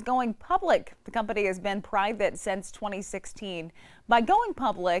Kreme is going public. The company has been private since 2016. By going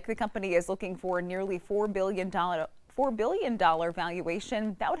public, the company is looking for a nearly $4 billion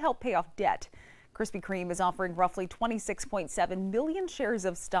valuation that would help pay off debt. Krispy Kreme is offering roughly 26.7 million shares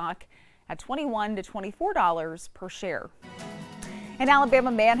of stock at $21 to $24 per share. An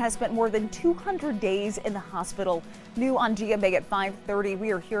Alabama man has spent more than 200 days in the hospital. New on GMA at 5:30,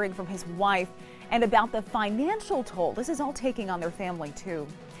 we are hearing from his wife and about the financial toll this is all taking on their family, too.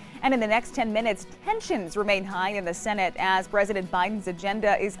 And in the next 10 minutes, tensions remain high in the Senate as President Biden's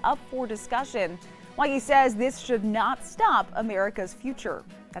agenda is up for discussion, while he says this should not stop America's future.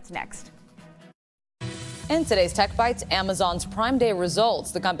 That's next. In today's Tech Bites, Amazon's Prime Day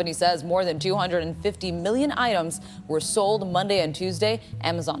results. The company says more than 250 million items were sold Monday and Tuesday.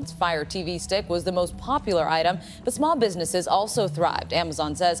 Amazon's Fire TV stick was the most popular item, but small businesses also thrived.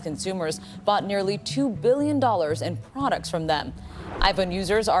 Amazon says consumers bought nearly $2 billion in products from them. iPhone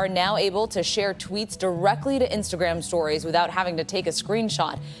users are now able to share tweets directly to Instagram stories without having to take a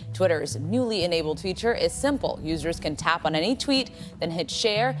screenshot. Twitter's newly enabled feature is simple. Users can tap on any tweet, then hit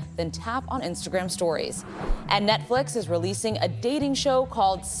share, then tap on Instagram stories. And Netflix is releasing a dating show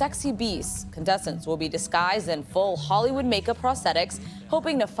called Sexy Beasts. Contestants will be disguised in full Hollywood makeup prosthetics.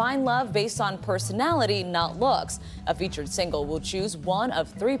 hoping to find love based on personality, not looks. A featured single will choose one of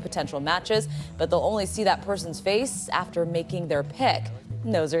 3 potential matches, but they'll only see that person's face after making their pick.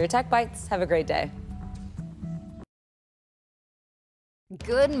 And those are your Tech Bites. Have a great day.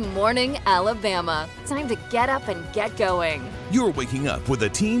 Good morning, Alabama. Time to get up and get going. You're waking up with a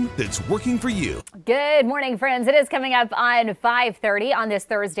team that's working for you. Good morning, friends. It is coming up on 5:30 on this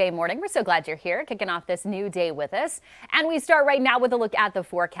Thursday morning. We're so glad you're here, kicking off this new day with us. And we start right now with a look at the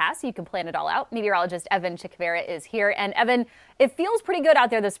forecast so you can plan it all out. Meteorologist Evan Chikvera is here. And Evan, it feels pretty good out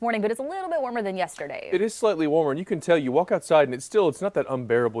there this morning, but it's a little bit warmer than yesterday. It is slightly warmer, and you can tell you walk outside and it's not that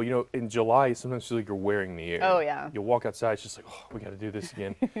unbearable. You know, in July, you sometimes feel like you're wearing the air. Oh, yeah. You'll walk outside, it's just like, oh, we got to do this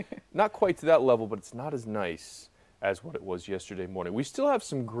again. Not quite to that level, but it's not as nice as what it was yesterday morning. We still have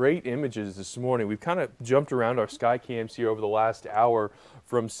some great images this morning. We've kind of jumped around our sky cams here over the last hour,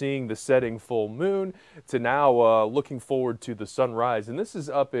 from seeing the setting full moon to now looking forward to the sunrise. And this is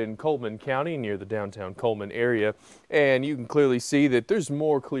up in Coleman County near the downtown Coleman area. And you can clearly see that there's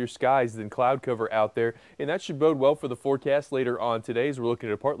more clear skies than cloud cover out there. And that should bode well for the forecast later on today, as we're looking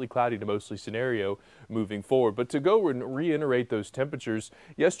at a partly cloudy to mostly scenario moving forward. But to go and reiterate those temperatures,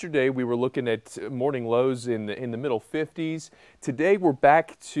 yesterday we were looking at morning lows in the middle 50s. Today we're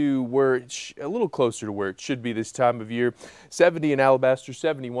back to where a little closer to where it should be this time of year. 70 in Alabaster,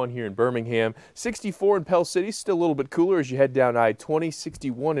 71 here in Birmingham, 64 in Pell City, still a little bit cooler as you head down I-20,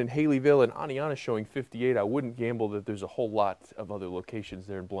 61 in Haleyville, and Aniana showing 58. I wouldn't gamble that there's a whole lot of other locations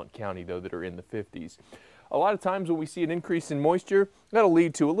there in Blount County, though, that are in the 50s. A lot of times when we see an increase in moisture, that'll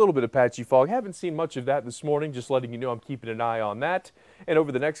lead to a little bit of patchy fog. Haven't seen much of that this morning, just letting you know I'm keeping an eye on that. And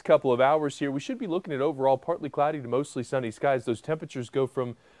over the next couple of hours here, we should be looking at overall partly cloudy to mostly sunny skies. Those temperatures go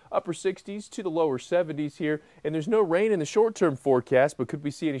from upper 60s to the lower 70s here. And there's no rain in the short-term forecast, but could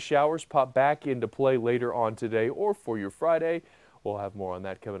we see any showers pop back into play later on today or for your Friday? We'll have more on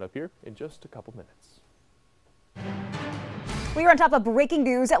that coming up here in just a couple minutes. We are on top of breaking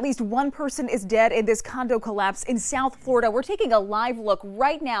news. At least one person is dead in this condo collapse in South Florida. We're taking a live look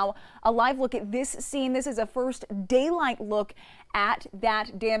right now, a live look at this scene. This is a first daylight look at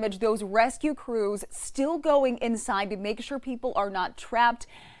that damage. Those rescue crews still going inside to make sure people are not trapped.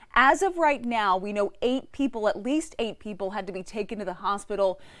 As of right now, we know 8 people, at least 8 people, had to be taken to the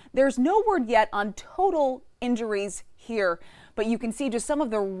hospital. There's no word yet on total injuries here, but you can see just some of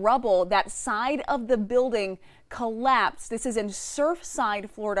the rubble. That side of the building collapsed. This is in Surfside,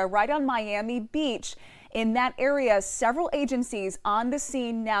 Florida, right on Miami Beach. In that area, several agencies on the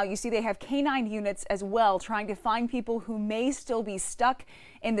scene now. You see they have canine units as well, trying to find people who may still be stuck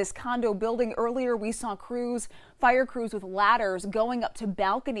in this condo building. Earlier, we saw crews, fire crews with ladders going up to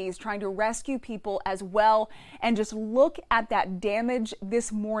balconies trying to rescue people as well. And just look at that damage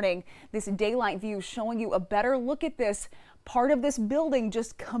this morning. This daylight view showing you a better look at this. Part of this building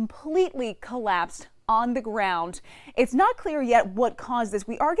just completely collapsed on the ground. It's not clear yet what caused this.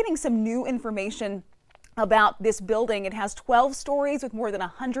 We are getting some new information about this building. It has 12 stories with more than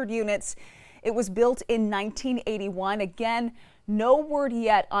 100 units. It was built in 1981. Again, no word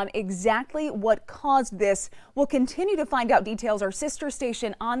yet on exactly what caused this. We'll continue to find out details. Our sister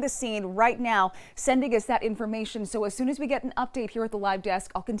station on the scene right now sending us that information. So as soon as we get an update here at the live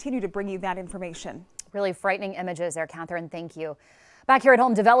desk, I'll continue to bring you that information. Really frightening images there, Catherine. Thank you. Back here at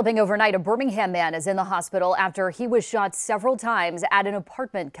home, developing overnight, a Birmingham man is in the hospital after he was shot several times at an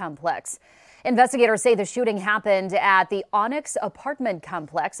apartment complex. Investigators say the shooting happened at the Onyx apartment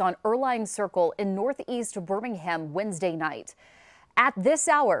complex on Erline Circle in northeast Birmingham Wednesday night. At this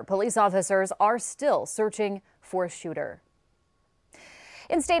hour, police officers are still searching for a shooter.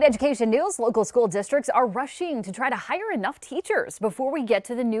 In state education news, local school districts are rushing to try to hire enough teachers before we get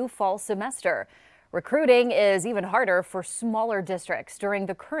to the new fall semester. Recruiting is even harder for smaller districts during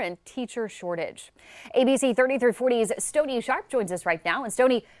the current teacher shortage. ABC 3340's Stoney Sharp joins us right now. And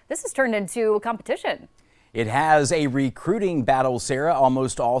Stoney, this has turned into a competition. It has a recruiting battle, Sarah.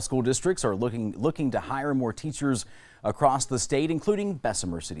 Almost all school districts are looking to hire more teachers across the state, including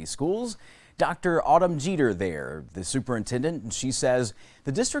Bessemer City Schools. Dr. Autumn Jeter there, the superintendent, and she says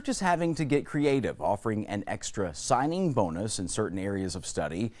the district is having to get creative, offering an extra signing bonus in certain areas of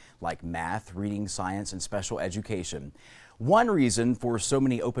study like math, reading, science, and special education. One reason for so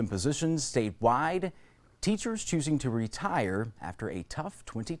many open positions statewide, teachers choosing to retire after a tough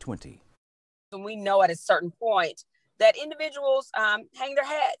 2020. We know at a certain point that individuals hang their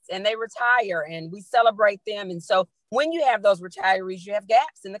heads and they retire, and we celebrate them. And so when you have those retirees, you have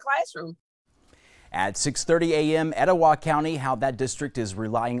gaps in the classroom. At 6:30 a.m. Etowah County, how that district is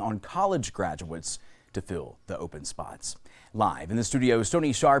relying on college graduates to fill the open spots. Live in the studio,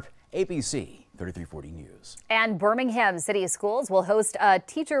 Stoney Sharp, ABC 3340 News. And Birmingham City Schools will host a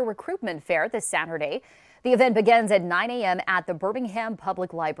teacher recruitment fair this Saturday. The event begins at 9 a.m. at the Birmingham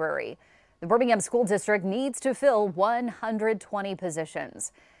Public Library. The Birmingham School District needs to fill 120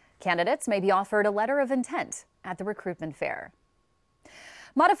 positions. Candidates may be offered a letter of intent at the recruitment fair.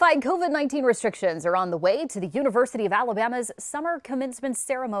 Modified COVID-19 restrictions are on the way to the University of Alabama's summer commencement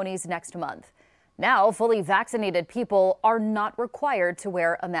ceremonies next month. Now, fully vaccinated people are not required to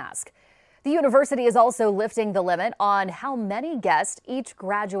wear a mask. The university is also lifting the limit on how many guests each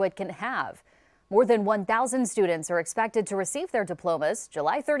graduate can have. More than 1,000 students are expected to receive their diplomas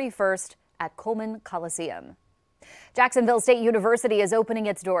July 31st at Coleman Coliseum. Jacksonville State University is opening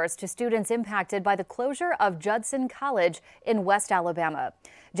its doors to students impacted by the closure of Judson College in West Alabama.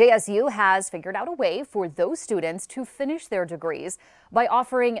 JSU has figured out a way for those students to finish their degrees by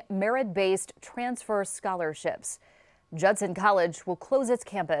offering merit-based transfer scholarships. Judson College will close its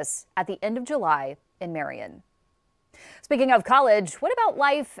campus at the end of July in Marion. Speaking of college, what about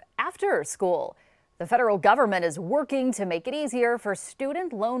life after school? The federal government is working to make it easier for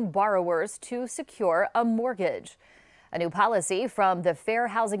student loan borrowers to secure a mortgage. A new policy from the Fair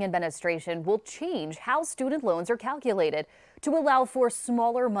Housing Administration will change how student loans are calculated to allow for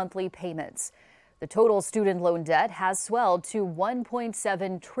smaller monthly payments. The total student loan debt has swelled to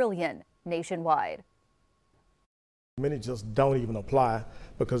 $1.7 trillion nationwide. Many just don't even apply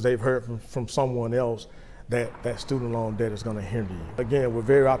because they've heard from someone else that student loan debt is going to hinder you. Again, we're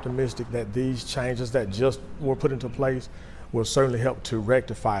very optimistic that these changes that just were put into place will certainly help to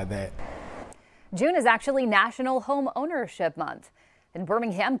rectify that. June is actually National Home Ownership Month. In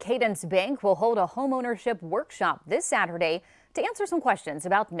Birmingham, Cadence Bank will hold a home ownership workshop this Saturday to answer some questions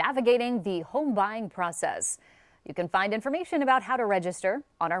about navigating the home buying process. You can find information about how to register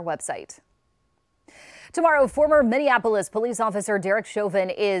on our website. Tomorrow, former Minneapolis police officer Derek Chauvin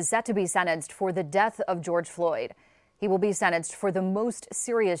is set to be sentenced for the death of George Floyd. He will be sentenced for the most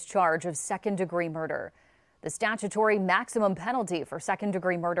serious charge of second-degree murder. The statutory maximum penalty for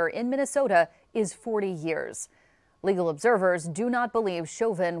second-degree murder in Minnesota is 40 years. Legal observers do not believe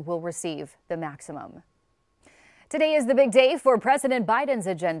Chauvin will receive the maximum. Today is the big day for President Biden's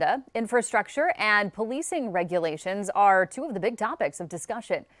agenda. Infrastructure and policing regulations are two of the big topics of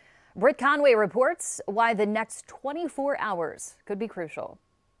discussion. Britt Conway reports why the next 24 hours could be crucial.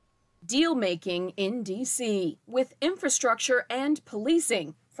 Deal making in D.C. with infrastructure and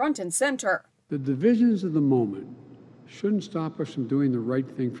policing front and center. The divisions of the moment shouldn't stop us from doing the right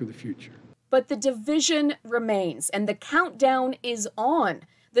thing for the future. But the division remains and the countdown is on.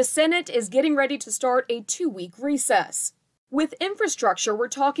 The Senate is getting ready to start a 2-week recess. With infrastructure, we're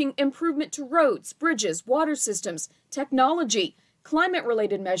talking improvement to roads, bridges, water systems, technology,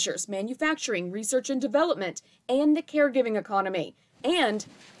 climate-related measures, manufacturing, research and development, and the caregiving economy, and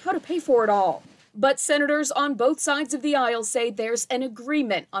how to pay for it all. But senators on both sides of the aisle say there's an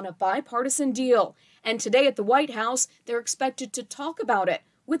agreement on a bipartisan deal. And today at the White House, they're expected to talk about it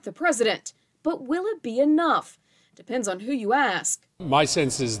with the president. But will it be enough? Depends on who you ask. My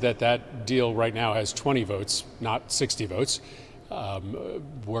sense is that that deal right now has 20 votes, not 60 votes.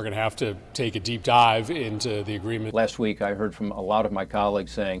 We're going to have to take a deep dive into the agreement. Last week, I heard from a lot of my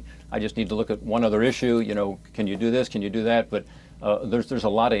colleagues saying, I just need to look at one other issue. You know, can you do this? Can you do that? But there's a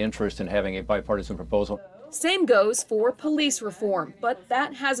lot of interest in having a bipartisan proposal. Same goes for police reform, but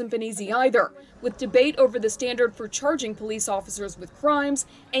that hasn't been easy either, with debate over the standard for charging police officers with crimes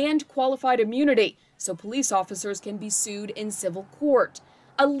and qualified immunity, so police officers can be sued in civil court.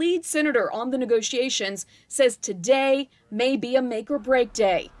 A lead senator on the negotiations says today may be a make-or-break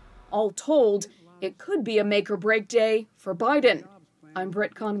day. All told, it could be a make-or-break day for Biden. I'm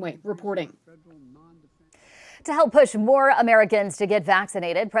Britt Conway reporting. To help push more Americans to get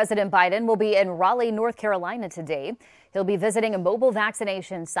vaccinated, President Biden will be in Raleigh, North Carolina today. He'll be visiting a mobile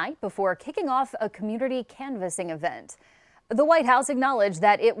vaccination site before kicking off a community canvassing event. The White House acknowledged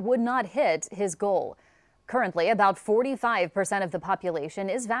that it would not hit his goal. Currently, about 45% of the population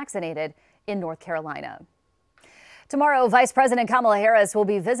is vaccinated in North Carolina. Tomorrow, Vice President Kamala Harris will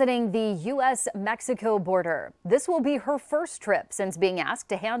be visiting the U.S.-Mexico border. This will be her first trip since being asked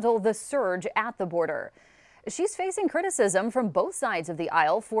to handle the surge at the border. She's facing criticism from both sides of the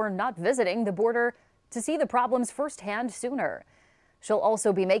aisle for not visiting the border to see the problems firsthand sooner. She'll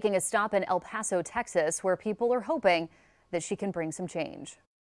also be making a stop in El Paso, Texas, where people are hoping that she can bring some change.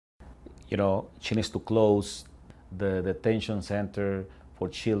 You know, she needs to close the detention center for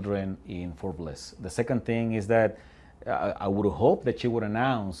children in Fort Bliss. The second thing is that I would hope that she would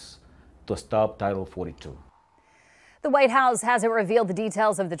announce to stop Title 42. The White House hasn't revealed the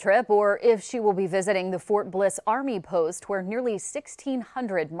details of the trip or if she will be visiting the Fort Bliss Army post where nearly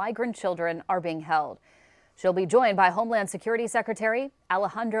 1,600 migrant children are being held. She'll be joined by Homeland Security Secretary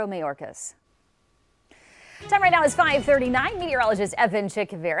Alejandro Mayorkas. Time right now is 5:39. Meteorologist Evan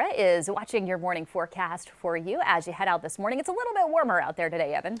Chikavera is watching your morning forecast for you as you head out this morning. It's a little bit warmer out there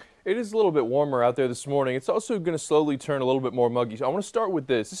today, Evan. It is a little bit warmer out there this morning. It's also going to slowly turn a little bit more muggy. So I want to start with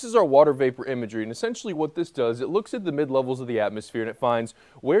this. This is our water vapor imagery, and essentially what this does, it looks at the mid-levels of the atmosphere and it finds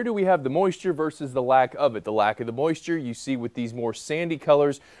where do we have the moisture versus the lack of it. The lack of the moisture you see with these more sandy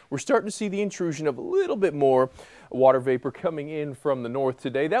colors. We're starting to see the intrusion of a little bit more water vapor coming in from the north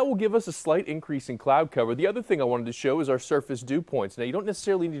today. That will give us a slight increase in cloud cover. The other thing I wanted to show is our surface dew points. Now, you don't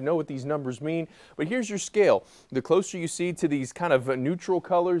necessarily need to know what these numbers mean, but here's your scale. The closer you see to these kind of neutral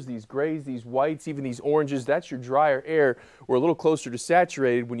colors, these grays, these whites, even these oranges, that's your drier air. We're a little closer to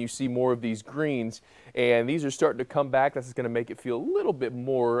saturated when you see more of these greens, and these are starting to come back. That's going to make it feel a little bit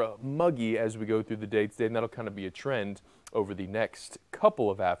more muggy as we go through the day today, and that'll kind of be a trend over the next couple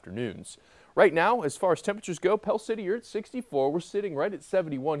of afternoons. Right now, as far as temperatures go, Pell City, you're at 64. We're sitting right at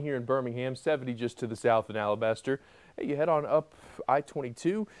 71 here in Birmingham, 70 just to the south in Alabaster. Hey, you head on up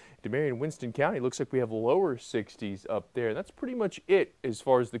I-22 to Marion, Winston County. Looks like we have lower 60s up there. And that's pretty much it as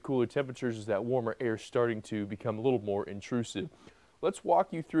far as the cooler temperatures as that warmer air starting to become a little more intrusive. Let's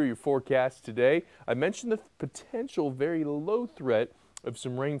walk you through your forecast today. I mentioned the potential very low threat of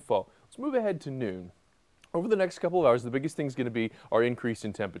some rainfall. Let's move ahead to noon. Over the next couple of hours, the biggest thing is going to be our increase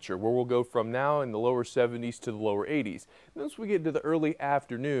in temperature, where we'll go from now in the lower 70s to the lower 80s. And once we get into the early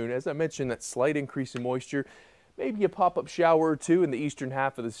afternoon, as I mentioned, that slight increase in moisture, maybe a pop-up shower or two in the eastern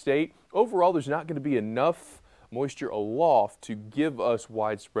half of the state. Overall, there's not going to be enough moisture aloft to give us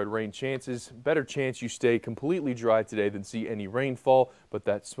widespread rain chances. Better chance you stay completely dry today than see any rainfall, but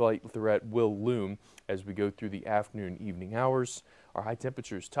that slight threat will loom as we go through the afternoon evening hours. Our high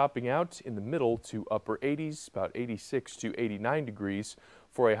temperatures topping out in the middle to upper 80s, about 86 to 89 degrees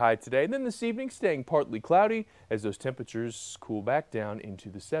for a high today. And then this evening staying partly cloudy as those temperatures cool back down into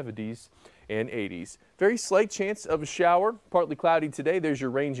the 70s and 80s. Very slight chance of a shower, partly cloudy today. There's your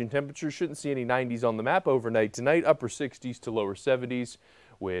range in temperatures. Shouldn't see any 90s on the map overnight tonight, upper 60s to lower 70s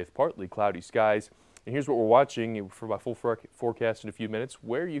with partly cloudy skies. And here's what we're watching for my full forecast in a few minutes,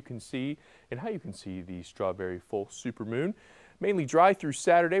 where you can see and how you can see the strawberry full supermoon. Mainly dry through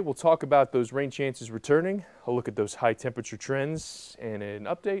Saturday. We'll talk about those rain chances returning. I'll look at those high temperature trends and an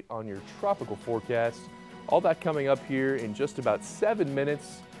update on your tropical forecast. All that coming up here in just about 7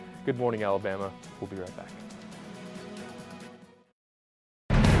 minutes. Good morning, Alabama. We'll be right back.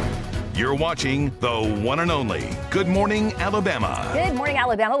 You're watching the one and only Good Morning Alabama. Good morning,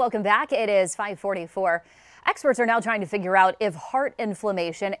 Alabama. Welcome back. It is 5:44. Experts are now trying to figure out if heart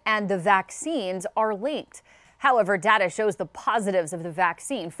inflammation and the vaccines are linked. However, data shows the positives of the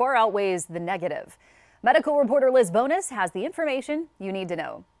vaccine far outweighs the negative. Medical reporter Liz Bonus has the information you need to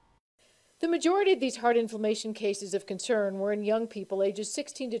know. The majority of these heart inflammation cases of concern were in young people ages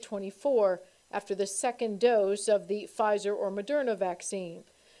 16 to 24 after the second dose of the Pfizer or Moderna vaccine.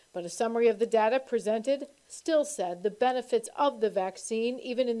 But a summary of the data presented still said the benefits of the vaccine,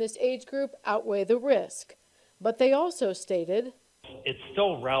 even in this age group, outweigh the risk. But they also stated, it's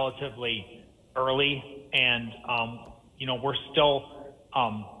still relatively early, and we're still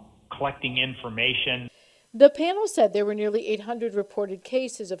collecting information. The panel said there were nearly 800 reported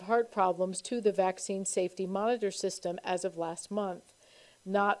cases of heart problems to the vaccine safety monitor system as of last month.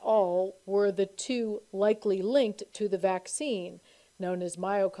 Not all were the two likely linked to the vaccine, known as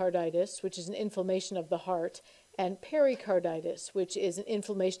myocarditis, which is an inflammation of the heart, and pericarditis, which is an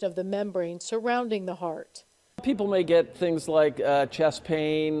inflammation of the membrane surrounding the heart. People may get things like chest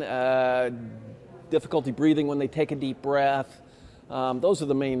pain, difficulty breathing when they take a deep breath. Those are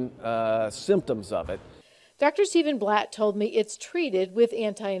the main symptoms of it. Dr. Stephen Blatt told me it's treated with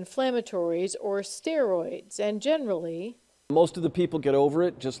anti-inflammatories or steroids, and generally, most of the people get over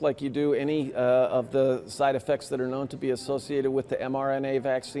it, just like you do any of the side effects that are known to be associated with the mRNA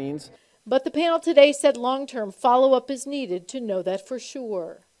vaccines. But the panel today said long-term follow-up is needed to know that for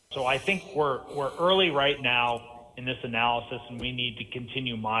sure. So I think we're early right now in this analysis, and we need to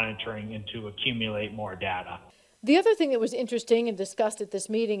continue monitoring and to accumulate more data. The other thing that was interesting and discussed at this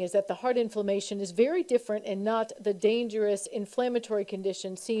meeting is that the heart inflammation is very different and not the dangerous inflammatory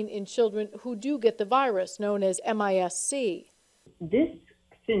condition seen in children who do get the virus, known as MIS-C. This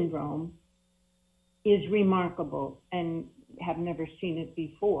syndrome is remarkable and have never seen it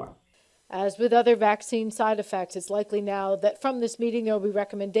before. As with other vaccine side effects, it's likely now that from this meeting there will be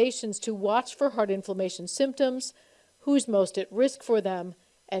recommendations to watch for heart inflammation symptoms, who's most at risk for them,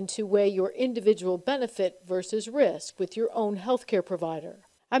 and to weigh your individual benefit versus risk with your own healthcare provider.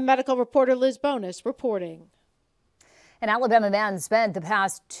 I'm medical reporter Liz Bonus reporting. An Alabama man spent the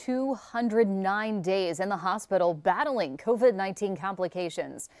past 209 days in the hospital battling COVID-19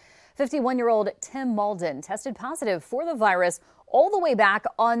 complications. 51-year-old Tim Malden tested positive for the virus all the way back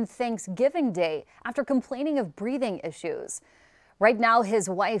on Thanksgiving Day after complaining of breathing issues. Right now, his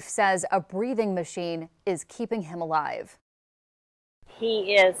wife says a breathing machine is keeping him alive.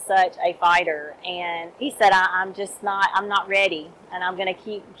 He is such a fighter, and he said, I'm not ready, and I'm going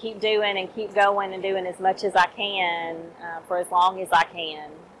to keep doing and keep going and doing as much as I can for as long as I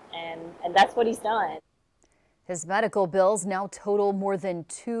can, and that's what he's done. His medical bills now total more than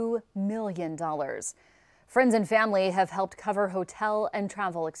 $2 million. Friends and family have helped cover hotel and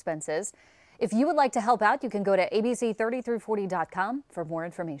travel expenses. If you would like to help out, you can go to abc30through40.com for more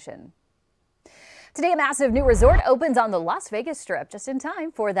information. Today, a massive new resort opens on the Las Vegas Strip just in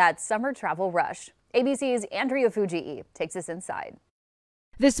time for that summer travel rush. ABC's Andrea Fujii takes us inside.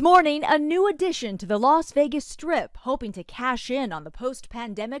 This morning, a new addition to the Las Vegas Strip, hoping to cash in on the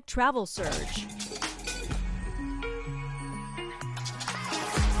post-pandemic travel surge.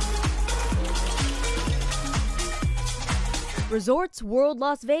 Resorts World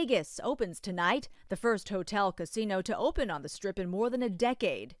Las Vegas opens tonight, the first hotel casino to open on the Strip in more than a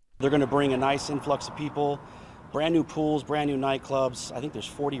decade. They're going to bring a nice influx of people, brand new pools, brand new nightclubs. I think there's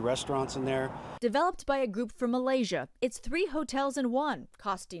 40 restaurants in there. Developed by a group from Malaysia, it's 3 hotels in one,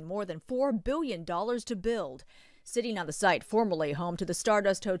 costing more than $4 billion to build. Sitting on the site formerly home to the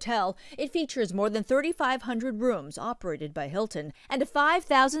Stardust Hotel, it features more than 3,500 rooms operated by Hilton and a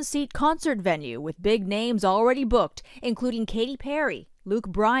 5,000-seat concert venue with big names already booked, including Katy Perry, Luke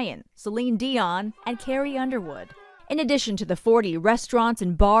Bryan, Celine Dion, and Carrie Underwood. In addition to the 40 restaurants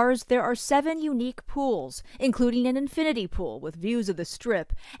and bars, there are 7 unique pools, including an infinity pool with views of the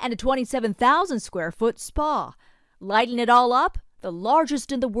Strip and a 27,000-square-foot spa. Lighting it all up, the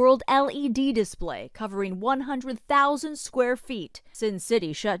largest in the world LED display covering 100,000 square feet. Sin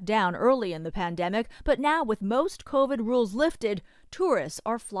City shut down early in the pandemic, but now with most COVID rules lifted, tourists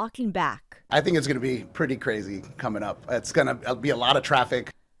are flocking back. I think it's going to be pretty crazy coming up. It's going to be a lot of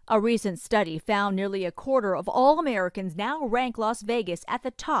traffic. A recent study found nearly a quarter of all Americans now rank Las Vegas at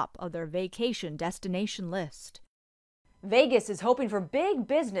the top of their vacation destination list. Vegas is hoping for big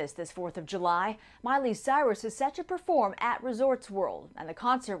business this 4th of July. Miley Cyrus is set to perform at Resorts World, and the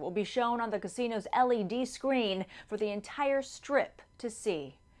concert will be shown on the casino's LED screen for the entire Strip to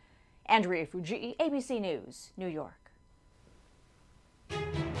see. Andrea Fujii, ABC News, New York.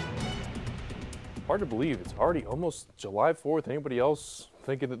 Hard to believe it's already almost July 4th. Anybody else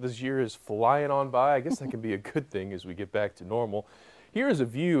thinking that this year is flying on by? I guess that can be a good thing as we get back to normal. Here is a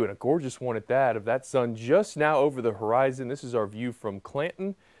view, and a gorgeous one at that, of that sun just now over the horizon. This is our view from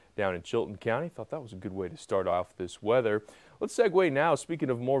Clanton down in Chilton County. Thought that was a good way to start off this weather. Let's segue now. Speaking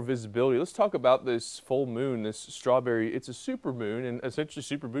of more visibility, let's talk about this full moon, this strawberry. It's a super moon, and essentially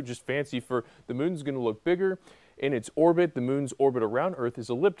super moon just fancy for the moon's going to look bigger. In its orbit, the moon's orbit around Earth is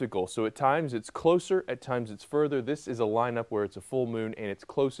elliptical, so at times it's closer, at times it's further. This is a lineup where it's a full moon and it's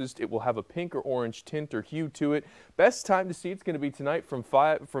closest. It will have a pink or orange tint or hue to it. Best time to see it's going to be tonight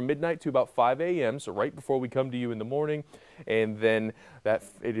from midnight to about 5 a.m., so right before we come to you in the morning. And then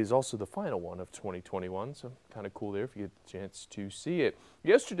it is also the final one of 2021, so kind of cool there if you get the chance to see it.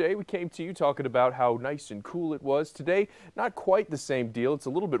 Yesterday, we came to you talking about how nice and cool it was. Today, not quite the same deal. It's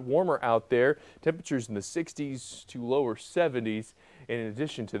a little bit warmer out there. Temperatures in the 60s to lower 70s. And in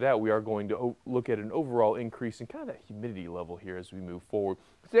addition to that, we are going to look at an overall increase in kind of that humidity level here as we move forward.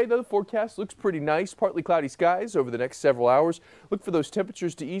 Today, though, the forecast looks pretty nice. Partly cloudy skies over the next several hours. Look for those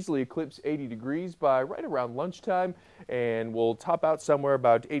temperatures to easily eclipse 80 degrees by right around lunchtime. And we'll top out somewhere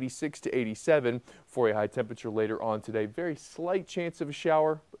about 86 to 87 for a high temperature later on today. Very slight chance of a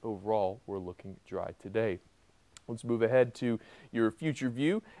shower, but overall, we're looking dry today. Let's move ahead to your future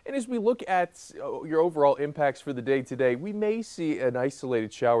view. And as we look at your overall impacts for the day today, we may see an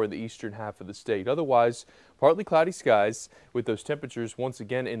isolated shower in the eastern half of the state. Otherwise, partly cloudy skies with those temperatures once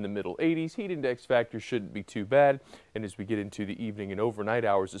again in the middle 80s. Heat index factor shouldn't be too bad. And as we get into the evening and overnight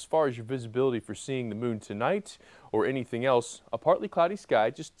hours, as far as your visibility for seeing the moon tonight or anything else, a partly cloudy sky,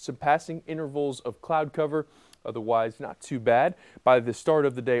 just some passing intervals of cloud cover. Otherwise, not too bad. By the start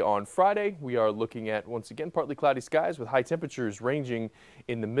of the day on Friday, we are looking at, once again, partly cloudy skies with high temperatures ranging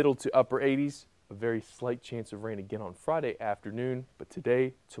in the middle to upper 80s. A very slight chance of rain again on Friday afternoon. But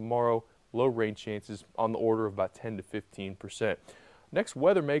today, tomorrow, low rain chances on the order of about 10 to 15%. Next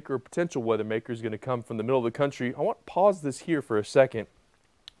weather maker, potential weather maker, is going to come from the middle of the country. I want to pause this here for a second.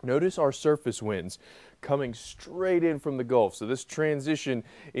 Notice our surface winds coming straight in from the Gulf. So this transition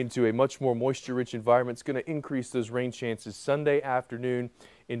into a much more moisture-rich environment is going to increase those rain chances Sunday afternoon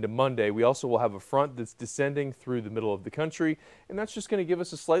into Monday. We also will have a front that's descending through the middle of the country, and that's just going to give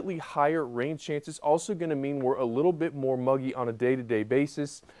us a slightly higher rain chances. Also going to mean we're a little bit more muggy on a day-to-day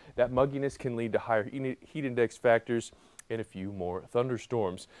basis. That mugginess can lead to higher heat index factors and a few more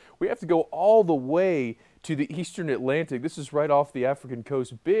thunderstorms. We have to go all the way to the eastern Atlantic. This is right off the African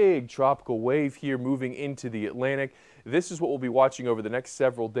coast. Big tropical wave here moving into the Atlantic. This is what we'll be watching over the next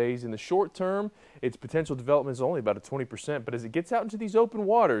several days. In the short term, its potential development is only about a 20%, but as it gets out into these open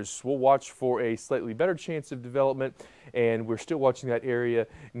waters, we'll watch for a slightly better chance of development, and we're still watching that area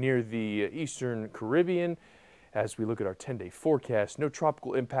near the eastern Caribbean. As we look at our 10-day forecast, no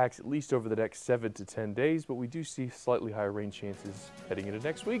tropical impacts at least over the next 7 to 10 days, but we do see slightly higher rain chances heading into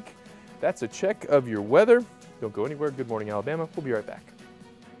next week. That's a check of your weather. Don't go anywhere. Good morning, Alabama. We'll be right back.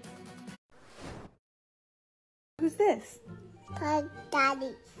 Who's this? Daddy.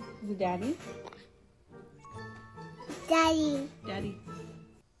 Is it Daddy? Daddy. Daddy.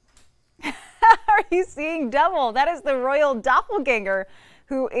 Are you seeing double? That is the royal doppelganger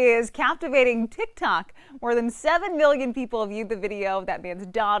who is captivating TikTok. More than 7 million people viewed the video of that man's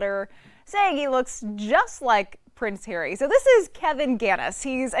daughter, saying he looks just like Prince Harry. So this is Kevin Gannis.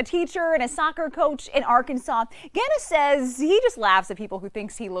 He's a teacher and a soccer coach in Arkansas. Gannis says he just laughs at people who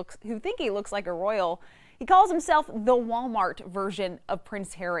think he looks like a royal. He calls himself the Walmart version of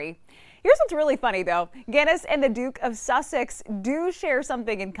Prince Harry. Here's what's really funny, though. Gannis and the Duke of Sussex do share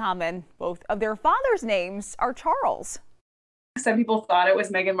something in common. Both of their fathers' names are Charles. Some people thought it was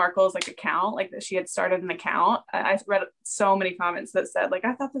Meghan Markle's account, that she had started an account. I read so many comments that said,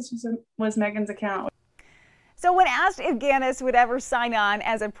 I thought this was Meghan's account. So when asked if Gannis would ever sign on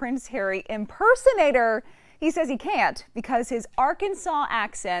as a Prince Harry impersonator, he says he can't because his Arkansas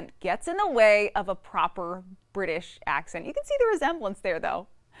accent gets in the way of a proper British accent. You can see the resemblance there, though.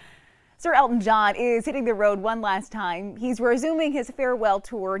 Sir Elton John is hitting the road one last time. He's resuming his farewell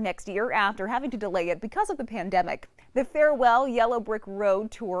tour next year after having to delay it because of the pandemic. The Farewell Yellow Brick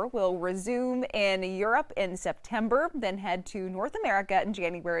Road tour will resume in Europe in September, then head to North America in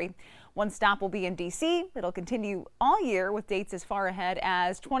January. One stop will be in D.C. It'll continue all year with dates as far ahead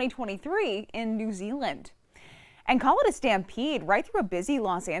as 2023 in New Zealand. And call it a stampede right through a busy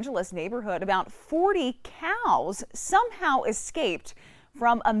Los Angeles neighborhood. About 40 cows somehow escaped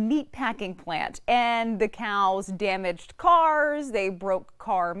from a meat packing plant, and the cows damaged cars, they broke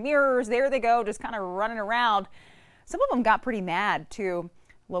car mirrors. There they go, just kind of running around. Some of them got pretty mad too.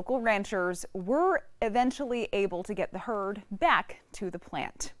 Local ranchers were eventually able to get the herd back to the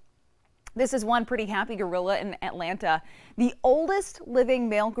plant. This is one pretty happy gorilla in Atlanta. The oldest living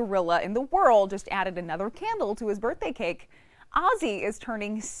male gorilla in the world just added another candle to his birthday cake. Ozzy is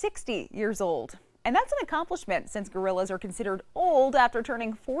turning 60 years old. And that's an accomplishment since gorillas are considered old after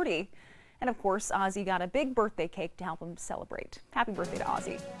turning 40. And of course, Ozzy got a big birthday cake to help him celebrate. Happy birthday to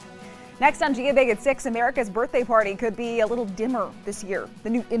Ozzy. Next on Gia Big at 6, America's birthday party could be a little dimmer this year. The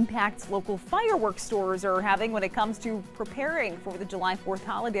new impacts local fireworks stores are having when it comes to preparing for the July 4th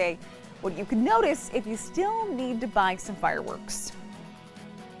holiday. What you can notice if you still need to buy some fireworks.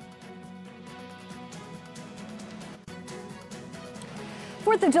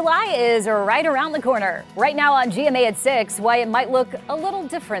 Fourth of July is right around the corner. Right now on GMA at 6, why it might look a little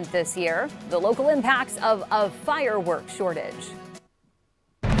different this year. The local impacts of a fireworks shortage.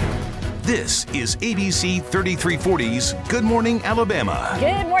 This is ABC 3340's Good Morning Alabama.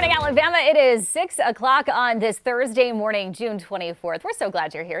 Good morning, Alabama. It is 6 o'clock on this Thursday morning, June 24th. We're so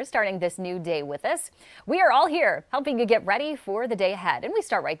glad you're here, starting this new day with us. We are all here helping you get ready for the day ahead. And we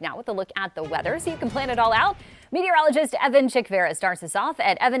start right now with a look at the weather so you can plan it all out. Meteorologist Evan Chickvera starts us off.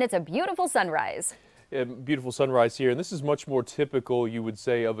 And Evan, it's a beautiful sunrise. Yeah, beautiful sunrise here, and this is much more typical, you would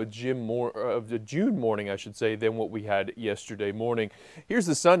say, of a June morning, I should say, than what we had yesterday morning. Here's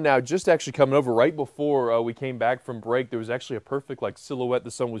the sun now, just actually coming over right before we came back from break. There was actually a perfect silhouette. The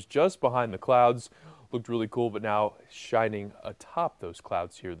sun was just behind the clouds, looked really cool, but now shining atop those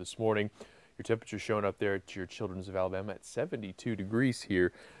clouds here this morning. Your temperature showing up there at your Children's of Alabama at 72 degrees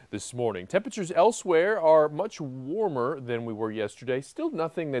here this morning. Temperatures elsewhere are much warmer than we were yesterday. Still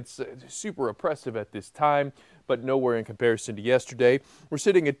nothing that's super oppressive at this time, but nowhere in comparison to yesterday. We're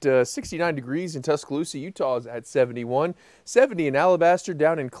sitting at 69 degrees in Tuscaloosa. Utah is at 71, 70 in Alabaster,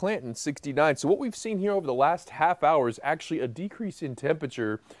 down in Clanton, 69. So what we've seen here over the last half hour is actually a decrease in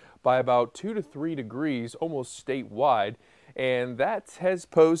temperature by about 2 to 3 degrees, almost statewide. And that has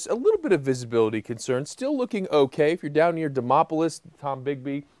posed a little bit of visibility concern. Still looking okay. If you're down near Demopolis, Tom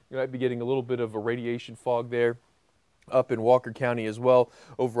Bigby, you might be getting a little bit of a radiation fog there. up in Walker County as well.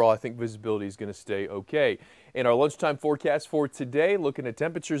 Overall, I think visibility is going to stay okay. In our lunchtime forecast for today, looking at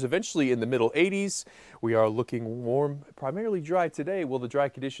temperatures eventually in the middle 80s. We are looking warm, primarily dry today. Will the dry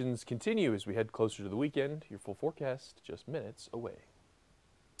conditions continue as we head closer to the weekend? Your full forecast just minutes away.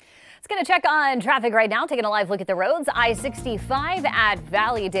 It's going to check on traffic right now, taking a live look at the roads. I-65 at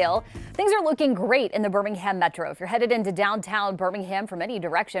Valleydale. Things are looking great in the Birmingham Metro. If you're headed into downtown Birmingham from any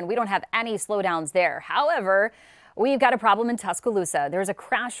direction, we don't have any slowdowns there. However, we've got a problem in Tuscaloosa. There's a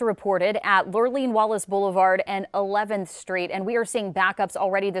crash reported at Lurleen Wallace Boulevard and 11th Street, and we are seeing backups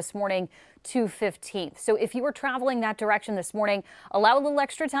already this morning to 15th. So if you were traveling that direction this morning, allow a little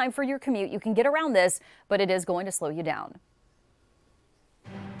extra time for your commute. You can get around this, but it is going to slow you down.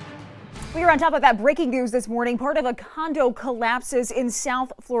 We are on top of that breaking news this morning. Part of a condo collapses in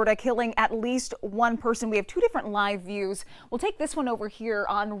South Florida, killing at least one person. We have two different live views. We'll take this one over here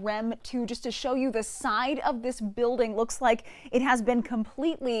on REM 2 just to show you the side of this building. Looks like it has been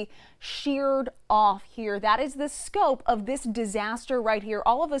completely sheared off here. That is the scope of this disaster right here.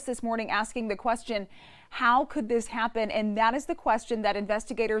 All of us this morning asking the question, how could this happen? And that is the question that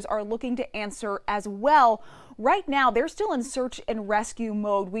investigators are looking to answer as well. Right now, they're still in search and rescue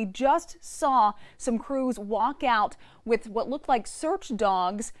mode. We just saw some crews walk out with what looked like search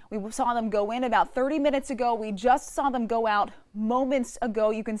dogs. We saw them go in about 30 minutes ago. We just saw them go out moments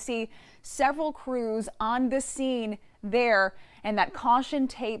ago. You can see several crews on the scene there, and that caution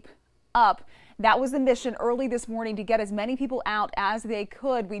tape up. That was the mission early this morning, to get as many people out as they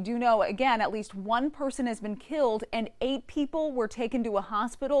could. We do know, again, at least one person has been killed and 8 people were taken to a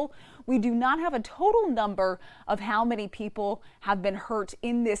hospital. We do not have a total number of how many people have been hurt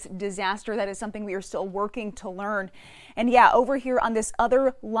in this disaster. That is something we are still working to learn. And yeah, over here on this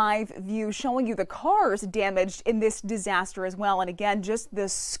other live view, showing you the cars damaged in this disaster as well. And again, just the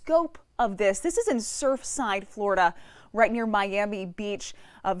scope of this. This is in Surfside, Florida, right near Miami Beach,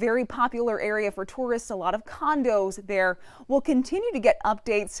 a very popular area for tourists, a lot of condos there. We'll continue to get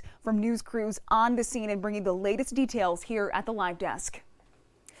updates from news crews on the scene and bringing the latest details here at the live desk.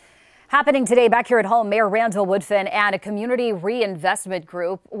 Happening today back here at home, Mayor Randall Woodfin and a community reinvestment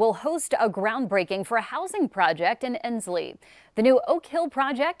group will host a groundbreaking for a housing project in Ensley. The new Oak Hill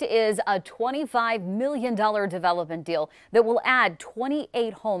project is a $25 million development deal that will add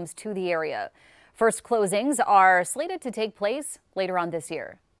 28 homes to the area. First closings are slated to take place later on this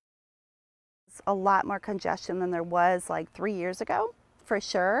year. It's a lot more congestion than there was like 3 years ago, for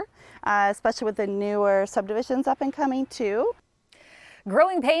sure, especially with the newer subdivisions up and coming too.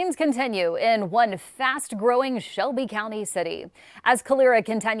 Growing pains continue in one fast-growing Shelby County city. As Calera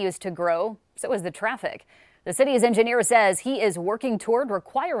continues to grow, so is the traffic. The city's engineer says he is working toward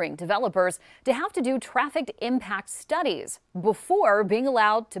requiring developers to have to do traffic impact studies before being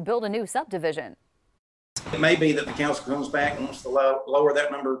allowed to build a new subdivision. It may be that the council comes back and wants to lower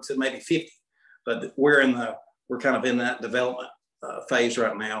that number to maybe 50, but we're kind of in that development phase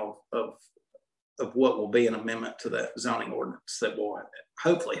right now of what will be an amendment to that zoning ordinance that will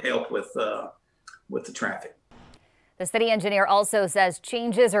hopefully help with the traffic. The city engineer also says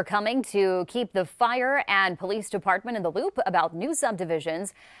changes are coming to keep the fire and police department in the loop about new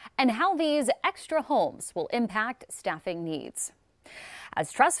subdivisions and how these extra homes will impact staffing needs.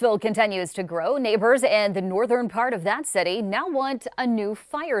 As Trussville continues to grow, neighbors in the northern part of that city now want a new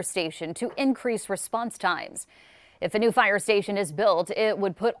fire station to increase response times. If a new fire station is built, it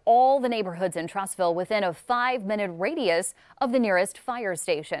would put all the neighborhoods in Trussville within a 5-minute radius of the nearest fire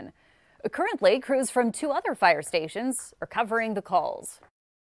station. Currently, crews from 2 other fire stations are covering the calls.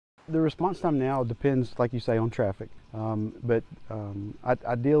 The response time now depends, like you say, on traffic.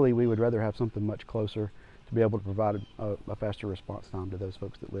 Ideally, we would rather have something much closer to be able to provide a faster response time to those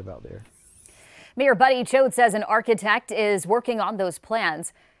folks that live out there. Mayor Buddy Choate says an architect is working on those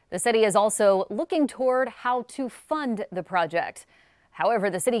plans. The city is also looking toward how to fund the project. However,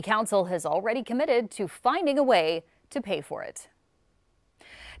 the city council has already committed to finding a way to pay for it.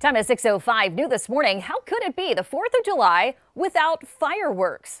 Time is 6:05. New this morning, how could it be the 4th of July without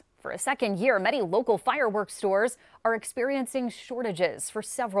fireworks? For a second year, many local fireworks stores are experiencing shortages for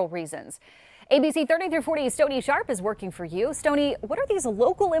several reasons. ABC 30 through 40 Stoney Sharp is working for you. Stoney, what are these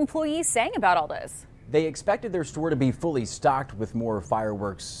local employees saying about all this? They expected their store to be fully stocked with more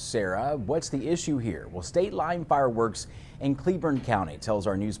fireworks. Sarah, what's the issue here? Well, State Line Fireworks in Cleburne County tells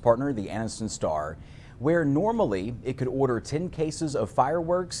our news partner, the Anniston Star, where normally it could order 10 cases of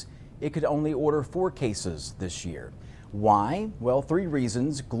fireworks, it could only order 4 cases this year. Why? Well, 3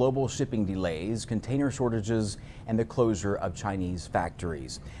 reasons: global shipping delays, container shortages, and the closure of Chinese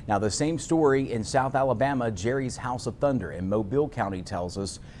factories. Now, the same story in South Alabama. Jerry's House of Thunder in Mobile County tells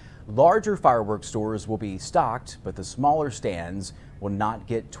us Larger fireworks stores will be stocked, but the smaller stands will not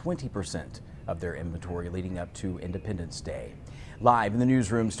get 20% of their inventory leading up to Independence Day. Live in the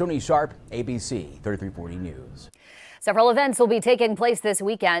newsroom, Stony Sharp, ABC 3340 News. Several events will be taking place this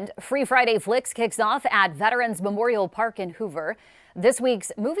weekend. Free Friday Flicks kicks off at Veterans Memorial Park in Hoover. This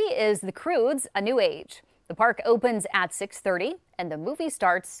week's movie is The Croods: A New Age. The park opens at 6:30 and the movie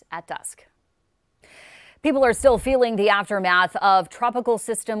starts at dusk. People are still feeling the aftermath of Tropical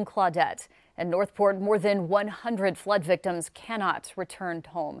System Claudette. In Northport, more than 100 flood victims cannot return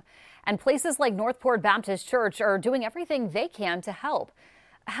home. And places like Northport Baptist Church are doing everything they can to help.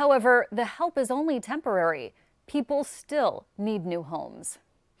 However, the help is only temporary. People still need new homes.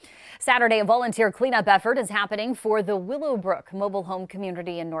 Saturday, a volunteer cleanup effort is happening for the Willowbrook mobile home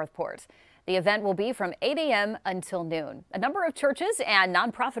community in Northport. The event will be from 8 a.m. until noon. A number of churches and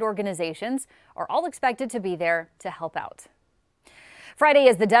nonprofit organizations are all expected to be there to help out. Friday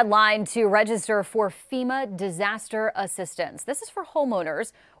is the deadline to register for FEMA disaster assistance. This is for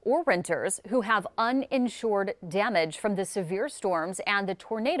homeowners or renters who have uninsured damage from the severe storms and the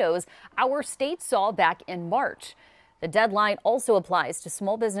tornadoes our state saw back in March. The deadline also applies to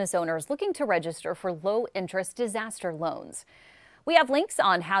small business owners looking to register for low-interest disaster loans. We have links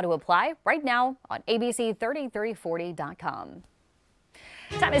on how to apply right now on abc303040.com.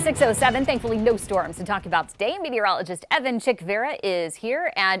 Time is 6:07. Thankfully, no storms to talk about today. Meteorologist Evan Chick-Vera is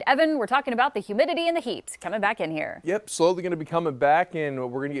here. And Evan, we're talking about the humidity and the heat coming back in here. Yep, slowly going to be coming back, and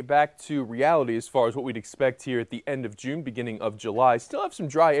we're going to get back to reality as far as what we'd expect here at the end of June, beginning of July. Still have some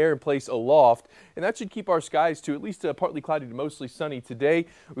dry air in place aloft, and that should keep our skies to at least partly cloudy to mostly sunny today.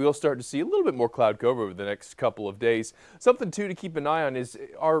 We will start to see a little bit more cloud cover over the next couple of days. Something, too, to keep an eye on is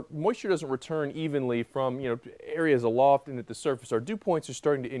our moisture doesn't return evenly from areas aloft and at the surface. Our dew points are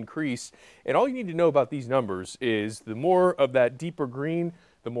starting to increase, and all you need to know about these numbers is the more of that deeper green,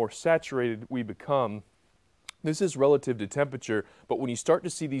 the more saturated we become. This is relative to temperature, but when you start to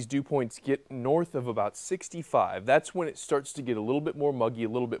see these dew points get north of about 65, that's when it starts to get a little bit more muggy, a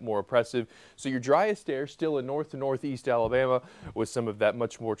little bit more oppressive. So your driest air still in north to northeast Alabama, with some of that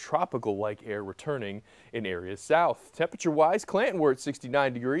much more tropical-like air returning in areas south. Temperature-wise, Clanton, we're at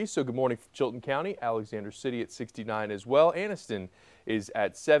 69 degrees, so good morning from Chilton County. Alexander City at 69 as well. Anniston is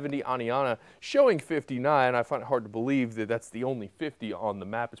at 70. Aniana showing 59. I find it hard to believe that that's the only 50 on the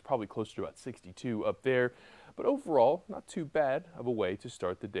map. It's probably closer to about 62 up there. But overall, not too bad of a way to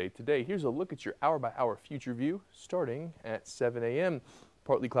start the day today. Here's a look at your hour-by-hour future view starting at 7 a.m.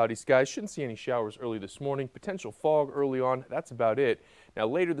 Partly cloudy skies. Shouldn't see any showers early this morning. Potential fog early on. That's about it. Now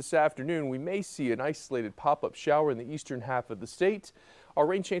later this afternoon, we may see an isolated pop-up shower in the eastern half of the state. Our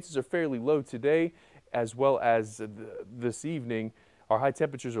rain chances are fairly low today, as well as this evening. Our high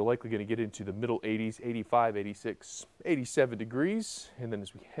temperatures are likely going to get into the middle 80s, 85, 86, 87 degrees. And then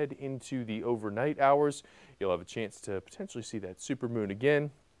as we head into the overnight hours, you'll have a chance to potentially see that supermoon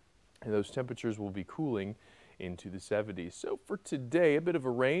again. And those temperatures will be cooling into the 70s. So for today, a bit of a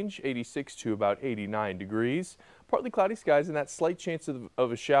range, 86 to about 89 degrees. Partly cloudy skies and that slight chance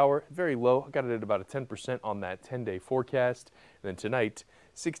of a shower, very low. I got it at about a 10% on that 10-day forecast. And then tonight,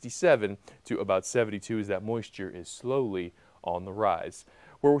 67 to about 72 as that moisture is slowly on the rise.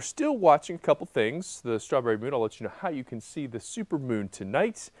 We're still watching a couple things. The strawberry moon, I'll let you know how you can see the supermoon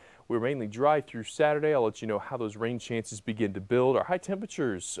tonight. We're mainly dry through Saturday. I'll let you know how those rain chances begin to build. Our high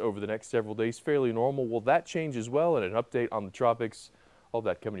temperatures over the next several days fairly normal. Will that change as well? And an update on the tropics. All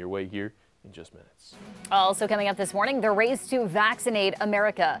that coming your way here in just minutes. Also coming up this morning, the race to vaccinate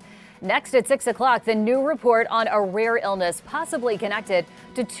America. Next at 6 o'clock, the new report on a rare illness possibly connected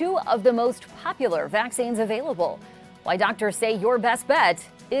to two of the most popular vaccines available. Why doctors say your best bet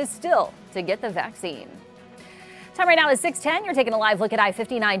is still to get the vaccine. Time right now is 6:10. You're taking a live look at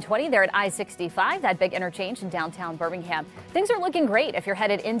I-5920 there at I-65, that big interchange in downtown Birmingham. Things are looking great if you're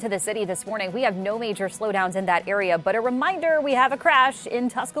headed into the city this morning. We have no major slowdowns in that area, but a reminder, we have a crash in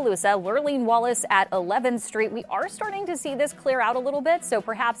Tuscaloosa, Lurleen Wallace at 11th Street. We are starting to see this clear out a little bit, so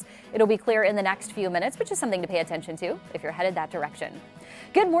perhaps it'll be clear in the next few minutes, which is something to pay attention to if you're headed that direction.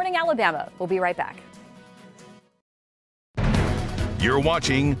 Good morning, Alabama. We'll be right back. You're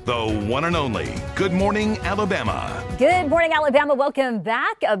watching the one and only Good Morning Alabama. Good morning, Alabama. Welcome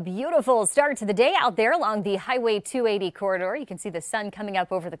back. A beautiful start to the day out there along the Highway 280 corridor. You can see the sun coming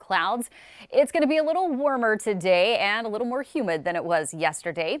up over the clouds. It's going to be a little warmer today and a little more humid than it was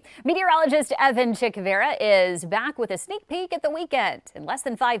yesterday. Meteorologist Evan Chick-Vera is back with a sneak peek at the weekend in less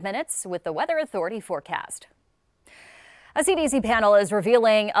than 5 minutes with the Weather Authority forecast. A CDC panel is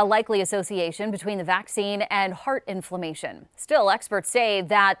revealing a likely association between the vaccine and heart inflammation. Still, experts say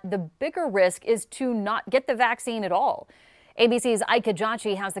that the bigger risk is to not get the vaccine at all. ABC's Ike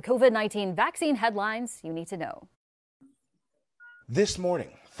Kajachi has the COVID-19 vaccine headlines you need to know. This morning,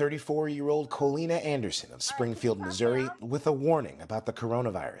 34-year-old Colina Anderson of Springfield, Missouri, with a warning about the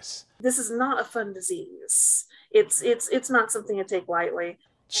coronavirus. This is not a fun disease. It's not something to take lightly.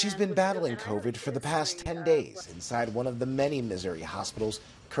 She's been battling COVID for the past 10 days inside one of the many Missouri hospitals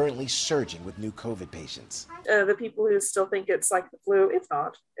currently surging with new COVID patients. The people who still think it's like the flu, it's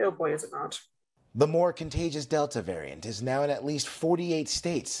not. Oh boy, is it not. The more contagious Delta variant is now in at least 48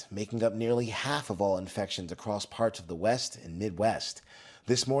 states, making up nearly half of all infections across parts of the West and Midwest.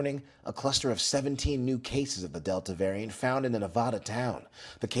 This morning, a cluster of 17 new cases of the Delta variant found in a Nevada town.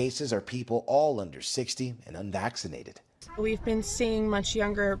 The cases are people all under 60 and unvaccinated. We've been seeing much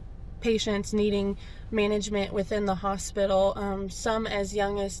younger patients needing management within the hospital, some as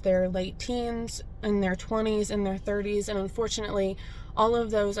young as their late teens, in their 20s, and their 30s, and unfortunately, all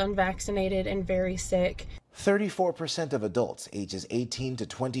of those unvaccinated and very sick. 34% of adults ages 18 to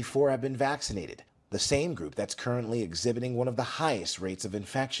 24 have been vaccinated, the same group that's currently exhibiting one of the highest rates of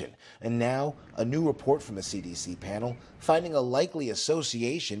infection. And now, a new report from a CDC panel finding a likely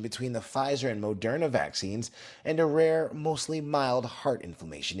association between the Pfizer and Moderna vaccines and a rare, mostly mild heart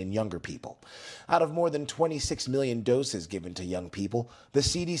inflammation in younger people. Out of more than 26 million doses given to young people, the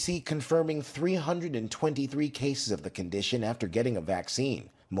CDC confirming 323 cases of the condition after getting a vaccine,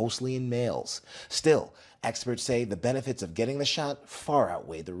 mostly in males. Still, experts say the benefits of getting the shot far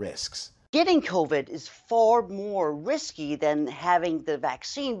outweigh the risks. Getting COVID is far more risky than having the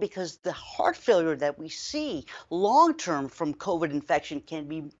vaccine because the heart failure that we see long-term from COVID infection can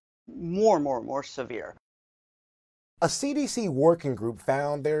be more severe. A CDC working group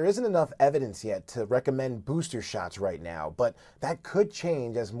found there isn't enough evidence yet to recommend booster shots right now, but that could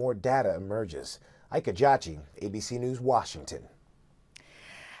change as more data emerges. Ike Kajachi, ABC News, Washington.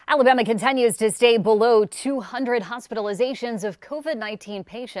 Alabama continues to stay below 200 hospitalizations of COVID-19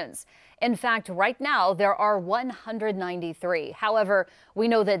 patients. In fact, right now there are 193. However, we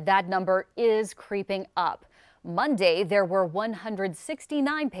know that number is creeping up. Monday, there were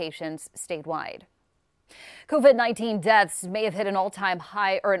 169 patients statewide. COVID-19 deaths may have hit an all-time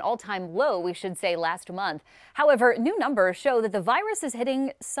high, or an all-time low, we should say, last month. However, new numbers show that the virus is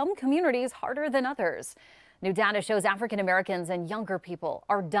hitting some communities harder than others. New data shows African Americans and younger people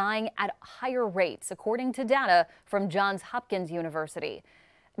are dying at higher rates, according to data from Johns Hopkins University.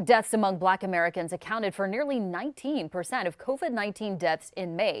 Deaths among Black Americans accounted for nearly 19% of COVID-19 deaths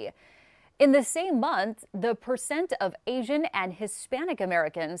in May. In the same month, the percent of Asian and Hispanic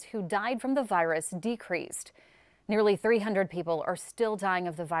Americans who died from the virus decreased. Nearly 300 people are still dying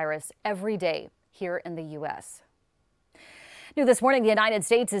of the virus every day here in the U.S. New this morning, the United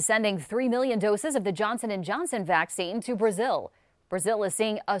States is sending 3 million doses of the Johnson & Johnson vaccine to Brazil. Brazil is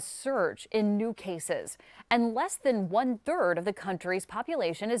seeing a surge in new cases, and less than 1/3 of the country's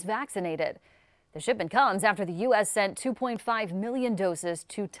population is vaccinated. The shipment comes after the U.S. sent 2.5 million doses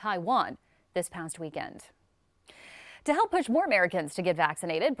to Taiwan this past weekend. To help push more Americans to get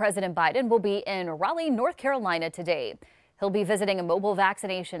vaccinated, President Biden will be in Raleigh, North Carolina today. He'll be visiting a mobile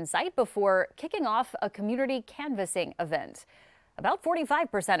vaccination site before kicking off a community canvassing event. About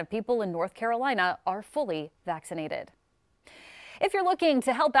 45% of people in North Carolina are fully vaccinated. If you're looking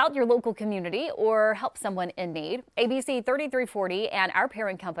to help out your local community or help someone in need, ABC 3340 and our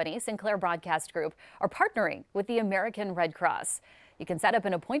parent company, Sinclair Broadcast Group, are partnering with the American Red Cross. You can set up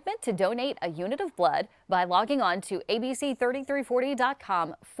an appointment to donate a unit of blood by logging on to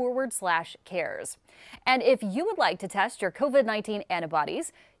abc3340.com/cares. And if you would like to test your COVID-19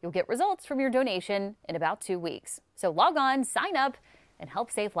 antibodies, you'll get results from your donation in about 2 weeks. So log on, sign up, and help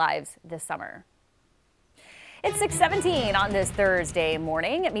save lives this summer. It's 6:17 on this Thursday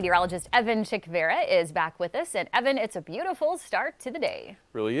morning. Meteorologist Evan Chickvera is back with us. And Evan, it's a beautiful start to the day.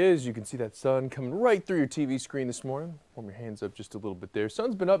 Really is. You can see that sun coming right through your TV screen this morning. Warm your hands up just a little bit there.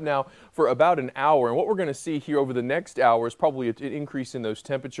 Sun's been up now for about an hour. And what we're going to see here over the next hour is probably an increase in those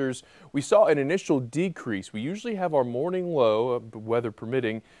temperatures. We saw an initial decrease. We usually have our morning low, weather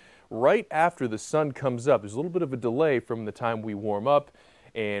permitting, right after the sun comes up. There's a little bit of a delay from the time we warm up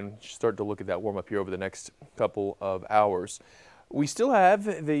and start to look at that warm up here over the next couple of hours. We still have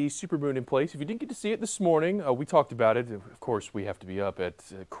the supermoon in place. If you didn't get to see it this morning, we talked about it. Of course, we have to be up at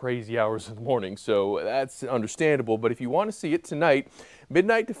crazy hours in the morning, so that's understandable. But if you want to see it tonight,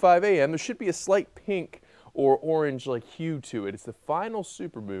 midnight to 5 a.m., there should be a slight pink or orange-like hue to it. It's the final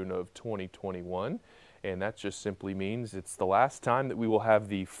supermoon of 2021. And that just simply means it's the last time that we will have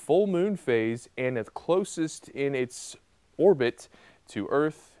the full moon phase and at closest in its orbit to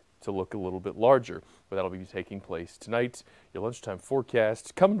Earth to look a little bit larger. where that'll be taking place tonight. Your lunchtime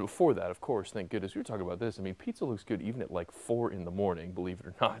forecast coming before that, of course. Thank goodness. We were talking about this. I mean, pizza looks good even at like 4 in the morning, believe it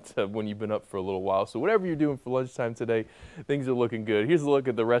or not, when you've been up for a little while. So whatever you're doing for lunchtime today, things are looking good. Here's a look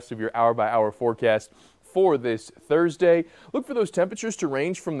at the rest of your hour-by-hour forecast for this Thursday. Look for those temperatures to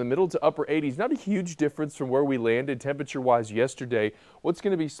range from the middle to upper 80s. Not a huge difference from where we landed temperature-wise yesterday. What's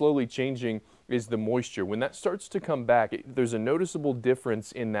going to be slowly changing is the moisture. When that starts to come back, there's a noticeable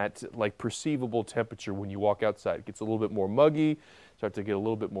difference in that like perceivable temperature when you walk outside. It gets a little bit more muggy, start to get a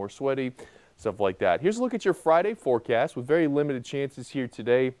little bit more sweaty, stuff like that. Here's a look at your Friday forecast with very limited chances here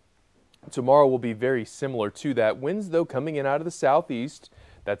today. Tomorrow will be very similar to that. Winds, though, coming in out of the southeast.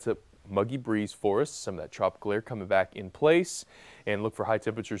 That's a muggy breeze for us. Some of that tropical air coming back in place. And look for high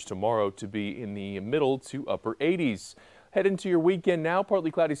temperatures tomorrow to be in the middle to upper 80s. Head into your weekend now.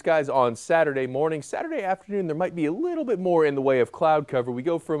 Partly cloudy skies on Saturday morning. Saturday afternoon, there might be a little bit more in the way of cloud cover. We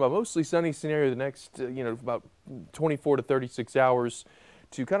go from a mostly sunny scenario the next, about 24 to 36 hours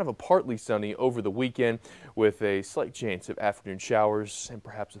to kind of a partly sunny over the weekend with a slight chance of afternoon showers and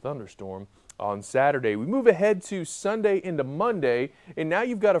perhaps a thunderstorm on Saturday. We move ahead to Sunday into Monday, and now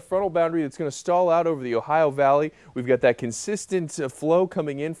you've got a frontal boundary that's going to stall out over the Ohio Valley. We've got that consistent flow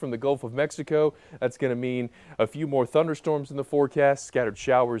coming in from the Gulf of Mexico. That's going to mean a few more thunderstorms in the forecast, scattered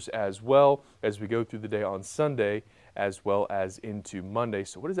showers as well as we go through the day on Sunday as well as into Monday.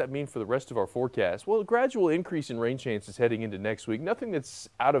 So what does that mean for the rest of our forecast? Well, a gradual increase in rain chances heading into next week. Nothing that's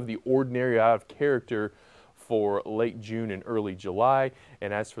out of the ordinary, out of character for late June and early July.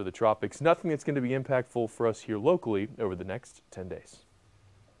 And as for the tropics, nothing that's going to be impactful for us here locally over the next 10 days.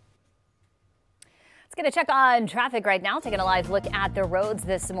 Let's get a check on traffic right now, taking a live look at the roads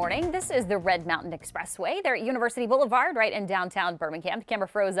this morning. This is the Red Mountain Expressway. They're at University Boulevard right in downtown Birmingham. The camera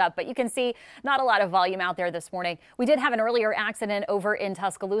froze up, but you can see not a lot of volume out there this morning. We did have an earlier accident over in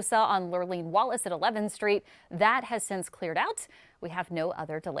Tuscaloosa on Lurleen Wallace at 11th Street. That has since cleared out. We have no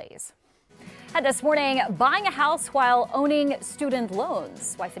other delays. And this morning, buying a house while owning student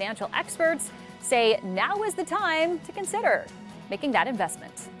loans. Why financial experts say now is the time to consider making that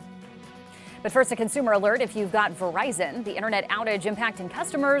investment. But first, a consumer alert if you've got Verizon, the internet outage impacting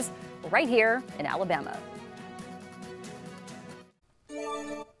customers right here in Alabama.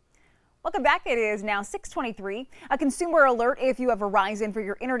 Welcome back. It is now 6:23. A consumer alert if you have Verizon for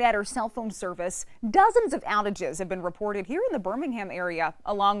your internet or cell phone service. Dozens of outages have been reported here in the Birmingham area,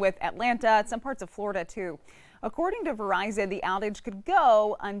 along with Atlanta and some parts of Florida, too. According to Verizon, the outage could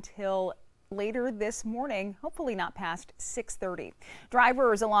go until later this morning, hopefully not past 6:30.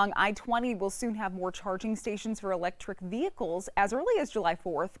 Drivers along I-20 will soon have more charging stations for electric vehicles as early as July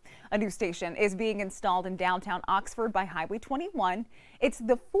 4th. A new station is being installed in downtown Oxford by Highway 21. It's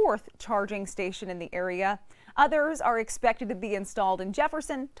the 4th charging station in the area. Others are expected to be installed in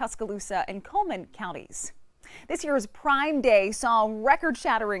Jefferson, Tuscaloosa, and Coleman counties. This year's Prime Day saw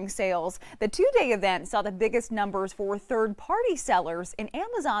record-shattering sales. The two-day event saw the biggest numbers for third-party sellers in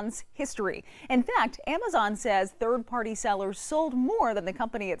Amazon's history. In fact, Amazon says third-party sellers sold more than the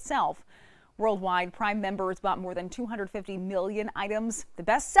company itself. Worldwide, Prime members bought more than 250 million items. The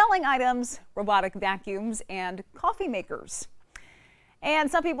best-selling items, robotic vacuums and coffee makers.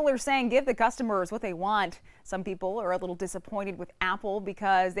 And some people are saying give the customers what they want. Some people are a little disappointed with Apple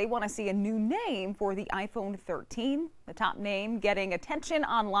because they want to see a new name for the iPhone 13. The top name getting attention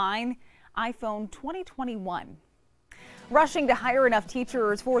online, iPhone 2021. Rushing to hire enough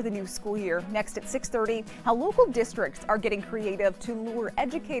teachers for the new school year. Next at 6:30, how local districts are getting creative to lure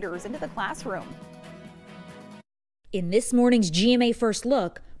educators into the classroom. In this morning's GMA First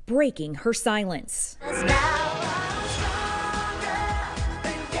Look, breaking her silence.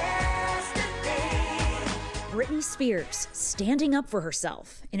 Britney Spears standing up for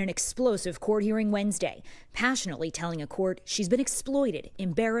herself in an explosive court hearing Wednesday, passionately telling a court she's been exploited,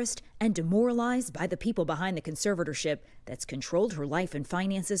 embarrassed, and demoralized by the people behind the conservatorship that's controlled her life and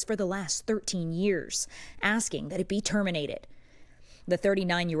finances for the last 13 years, asking that it be terminated. The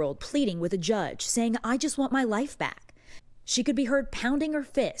 39-year-old pleading with a judge, saying, "I just want my life back." She could be heard pounding her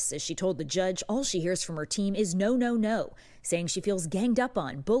fists as she told the judge all she hears from her team is no, no, no, saying she feels ganged up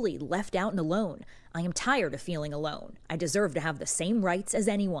on, bullied, left out and alone. "I am tired of feeling alone. I deserve to have the same rights as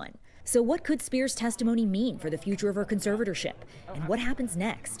anyone." So what could Spears' testimony mean for the future of her conservatorship? And what happens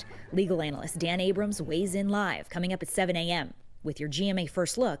next? Legal analyst Dan Abrams weighs in live, coming up at 7 a.m. With your GMA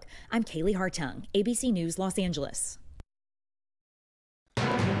First Look, I'm Kaylee Hartung, ABC News, Los Angeles.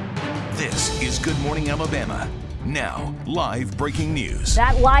 This is Good Morning Alabama. Now, live breaking news.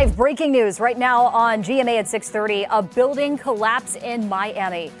 That live breaking news right now on GMA at 6:30. A building collapse in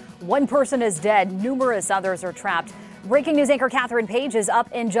Miami. One person is dead. Numerous others are trapped. Breaking news anchor Catherine Page is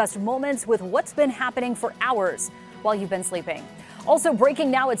up in just moments with what's been happening for hours while you've been sleeping. Also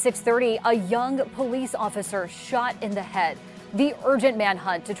breaking now at 6:30, a young police officer shot in the head. The urgent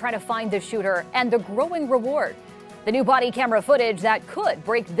manhunt to try to find the shooter and the growing reward. The new body camera footage that could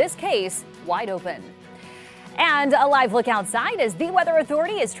break this case wide open. And a live look outside as the Weather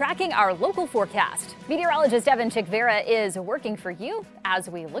Authority is tracking our local forecast. Meteorologist Evan Chickvera is working for you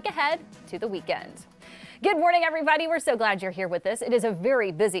as we look ahead to the weekend. Good morning, everybody. We're so glad you're here with us. It is a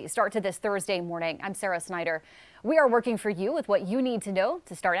very busy start to this Thursday morning. I'm Sarah Snyder. We are working for you with what you need to know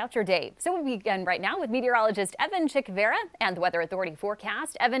to start out your day. So we begin right now with meteorologist Evan Chickvera and the Weather Authority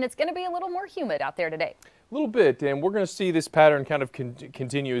forecast. Evan, it's going to be a little more humid out there today. A little bit, and we're going to see this pattern kind of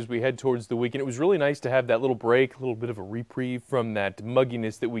continue as we head towards the weekend. It was really nice to have that little break, a little bit of a reprieve from that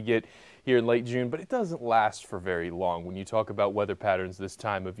mugginess that we get here in late June, but it doesn't last for very long when you talk about weather patterns this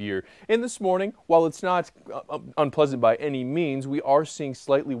time of year. And this morning, while it's not unpleasant by any means, we are seeing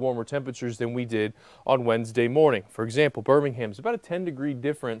slightly warmer temperatures than we did on Wednesday morning. For example, Birmingham's about a 10-degree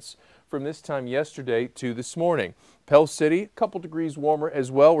difference from this time yesterday to this morning. Pell City, a couple degrees warmer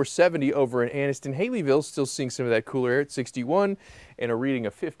as well. We're 70 over in Anniston. Haleyville still seeing some of that cooler air at 61 and a reading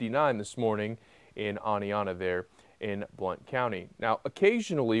of 59 this morning in Aniana there in Blount County. Now,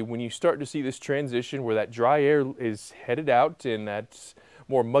 occasionally when you start to see this transition where that dry air is headed out and that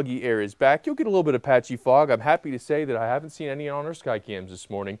more muggy air is back, you'll get a little bit of patchy fog. I'm happy to say that I haven't seen any on our sky cams this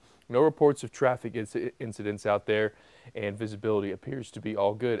morning. No reports of traffic incidents out there, and visibility appears to be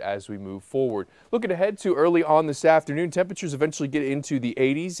all good as we move forward. Looking ahead to early on this afternoon, temperatures eventually get into the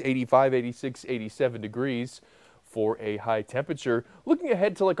 80s, 85, 86, 87 degrees for a high temperature. Looking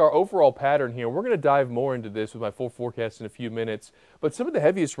ahead to like our overall pattern here, we're going to dive more into this with my full forecast in a few minutes, but some of the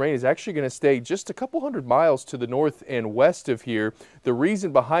heaviest rain is actually going to stay just a couple hundred miles to the north and west of here. The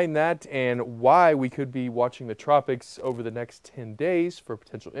reason behind that and why we could be watching the tropics over the next 10 days for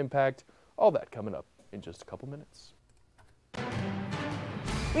potential impact, all that coming up in just a couple minutes.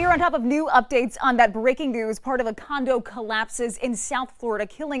 We are on top of new updates on that breaking news. Part of a condo collapses in South Florida,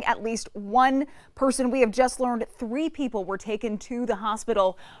 killing at least one person. We have just learned 3 people were taken to the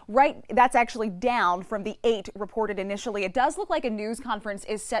hospital. That's actually down from the 8 reported initially. It does look like a news conference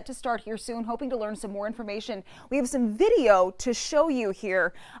is set to start here soon, hoping to learn some more information. We have some video to show you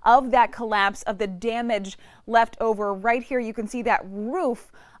here of that collapse, of the damage left over. Right here, you can see that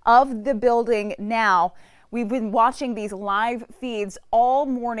roof of the building now. We've been watching these live feeds all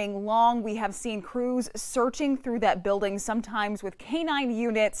morning long. We have seen crews searching through that building, sometimes with canine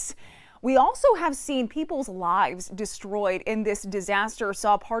units. We also have seen people's lives destroyed in this disaster.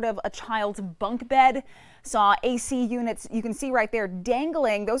 Saw part of a child's bunk bed, saw AC units, you can see right there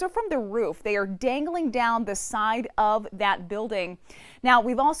dangling. Those are from the roof. They are dangling down the side of that building. Now,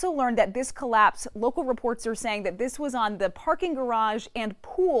 we've also learned that this collapse, local reports are saying that this was on the parking garage and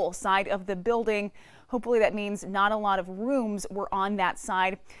pool side of the building. Hopefully that means not a lot of rooms were on that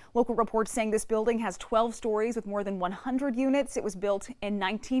side. Local reports saying this building has 12 stories with more than 100 units. It was built in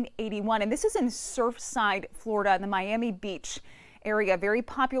 1981, and this is in Surfside, Florida, in the Miami Beach area. Very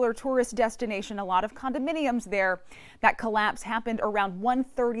popular tourist destination, a lot of condominiums there. That collapse happened around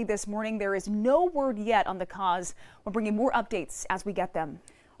 1:30 this morning. There is no word yet on the cause. We'll bring you more updates as we get them.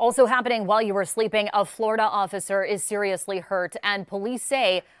 Also happening while you were sleeping, a Florida officer is seriously hurt, and police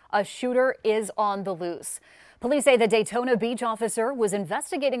say a shooter is on the loose. Police say the Daytona Beach officer was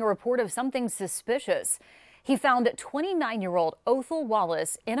investigating a report of something suspicious. He found 29-year-old Othel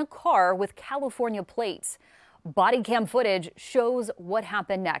Wallace in a car with California plates. Body cam footage shows what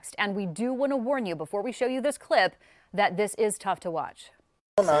happened next, and we do want to warn you before we show you this clip that this is tough to watch.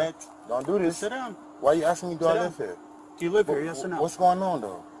 Don't do this. Sit down. Why are you asking me, do I live here? Do you live here, yes or no? What's going on,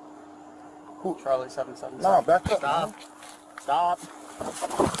 though? Who? Charlie 77. No, back up. Stop. Stop.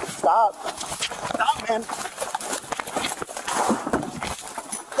 Stop. Stop, man.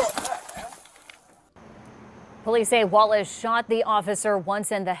 Police say Wallace shot the officer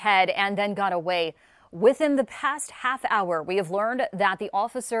once in the head and then got away. Within the past half hour, we have learned that the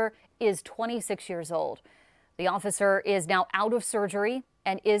officer is 26 years old. The officer is now out of surgery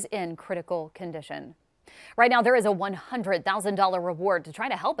and is in critical condition. Right now, there is a $100,000 reward to try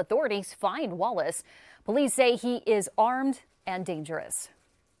to help authorities find Wallace. Police say he is armed and dangerous.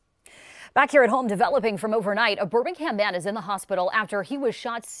 Back here at home, developing from overnight, a Birmingham man is in the hospital after he was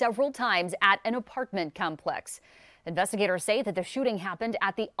shot several times at an apartment complex. Investigators say that the shooting happened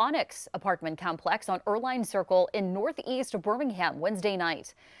at the Onyx apartment complex on Erline Circle in northeast Birmingham Wednesday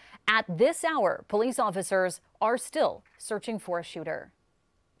night. At this hour, police officers are still searching for a shooter.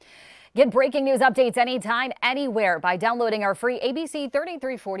 Get breaking news updates anytime, anywhere by downloading our free ABC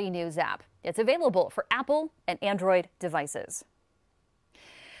 3340 News app. It's available for Apple and Android devices.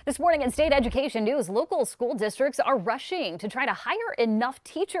 This morning in state education news, local school districts are rushing to try to hire enough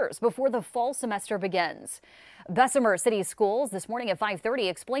teachers before the fall semester begins. Bessemer City Schools this morning at 5:30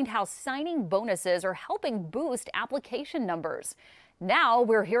 explained how signing bonuses are helping boost application numbers. Now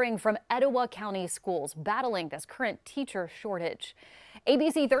we're hearing from Etowah County schools battling this current teacher shortage.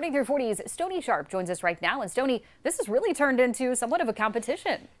 ABC 3340's Stoney Sharp joins us right now. And Stoney, this has really turned into somewhat of a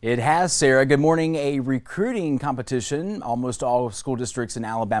competition. It has, Sarah. Good morning. A recruiting competition. Almost all school districts in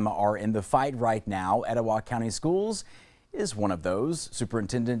Alabama are in the fight right now. Etowah County Schools is one of those.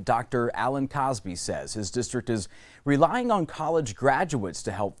 Superintendent Dr. Alan Cosby says his district is relying on college graduates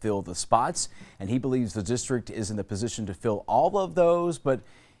to help fill the spots, and he believes the district is in the position to fill all of those, but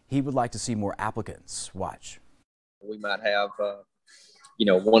he would like to see more applicants. Watch. We might have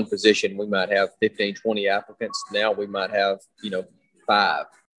one position, we might have 15, 20 applicants. Now we might have, 5.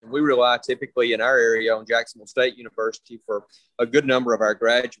 We rely typically in our area on Jacksonville State University for a good number of our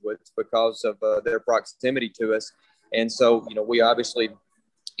graduates because of their proximity to us. And so, we obviously,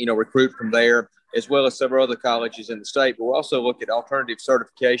 recruit from there as well as several other colleges in the state. But we'll also look at alternative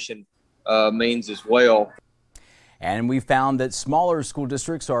certification means as well. And we found that smaller school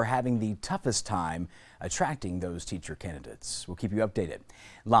districts are having the toughest time attracting those teacher candidates. We'll keep you updated.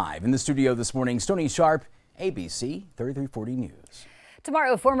 Live in the studio this morning, Stoney Sharp, ABC 3340 News.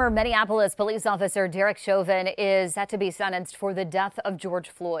 Tomorrow, former Minneapolis police officer Derek Chauvin is set to be sentenced for the death of George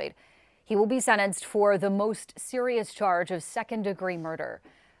Floyd. He will be sentenced for the most serious charge of second-degree murder.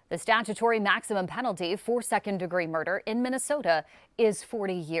 The statutory maximum penalty for second-degree murder in Minnesota is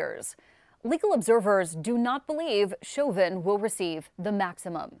 40 years. Legal observers do not believe Chauvin will receive the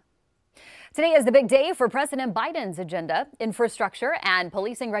maximum. Today is the big day for President Biden's agenda. Infrastructure and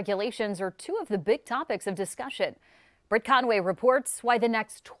policing regulations are two of the big topics of discussion. Britt Conway reports why the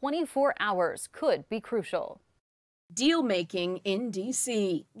next 24 hours could be crucial. Deal-making in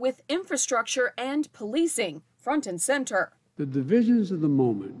D.C. with infrastructure and policing front and center. The divisions of the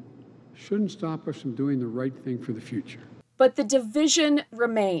moment shouldn't stop us from doing the right thing for the future. But the division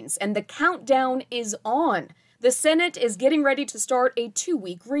remains and the countdown is on. The Senate is getting ready to start a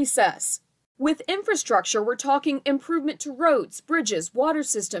 2-week recess. With infrastructure, we're talking improvement to roads, bridges, water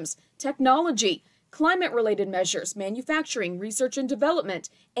systems, technology, climate-related measures, manufacturing, research and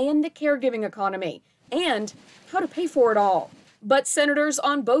development, and the caregiving economy, and how to pay for it all. But senators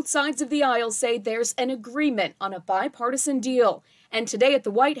on both sides of the aisle say there's an agreement on a bipartisan deal. And today at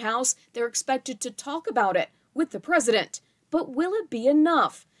the White House, they're expected to talk about it with the president. But will it be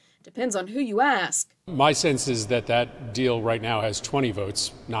enough? Depends on who you ask. My sense is that that deal right now has 20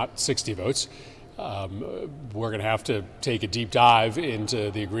 votes, not 60 votes. We're going to have to take a deep dive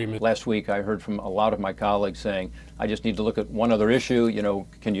into the agreement. Last week, I heard from a lot of my colleagues saying, I just need to look at one other issue.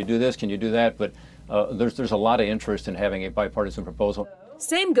 Can you do this? Can you do that? But there's a lot of interest in having a bipartisan proposal.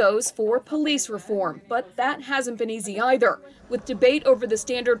 Same goes for police reform, but that hasn't been easy either, with debate over the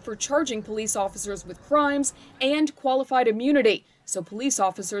standard for charging police officers with crimes and qualified immunity, so police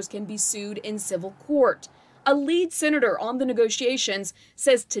officers can be sued in civil court. A lead senator on the negotiations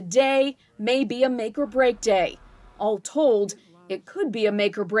says today may be a make-or-break day. All told, it could be a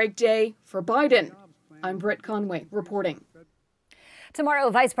make-or-break day for Biden. I'm Britt Conway reporting.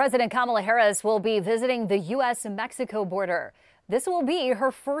 Tomorrow, Vice President Kamala Harris will be visiting the U.S.-Mexico border. This will be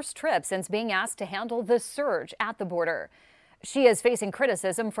her first trip since being asked to handle the surge at the border. She is facing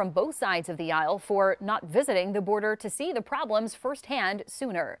criticism from both sides of the aisle for not visiting the border to see the problems firsthand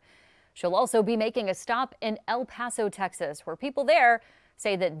sooner. She'll also be making a stop in El Paso, Texas, where people there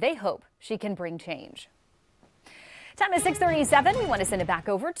say that they hope she can bring change. Time is 6:37. We want to send it back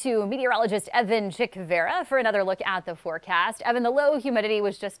over to meteorologist Evan Chickvera for another look at the forecast. Evan, the low humidity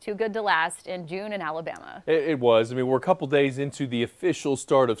was just too good to last in June in Alabama. It was. I mean, we're a couple days into the official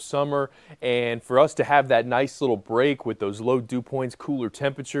start of summer, and for us to have that nice little break with those low dew points, cooler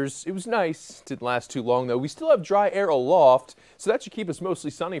temperatures, it was nice. Didn't last too long, though. We still have dry air aloft, so that should keep us mostly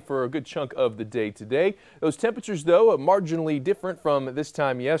sunny for a good chunk of the day today. Those temperatures, though, are marginally different from this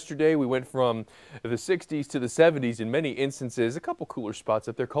time yesterday. We went from the 60s to the 70s in many instances. A couple cooler spots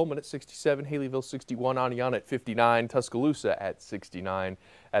up there. Coleman at 67, Haleyville 61, Aniana at 59, Tuscaloosa at 69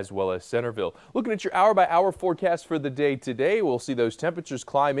 as well as Centerville. Looking at your hour-by-hour forecast for the day today, we'll see those temperatures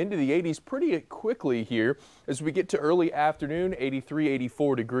climb into the 80s pretty quickly here as we get to early afternoon, 83,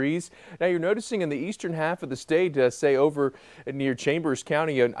 84 degrees. Now you're noticing in the eastern half of the state, say over near Chambers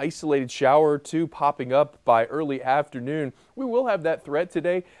County, an isolated shower or two popping up by early afternoon. We will have that threat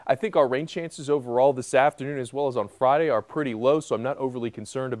today. I think our rain chances overall this afternoon as well as on Friday are pretty low, so I'm not overly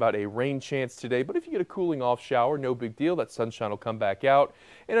concerned about a rain chance today. But if you get a cooling off shower, no big deal. That sunshine will come back out.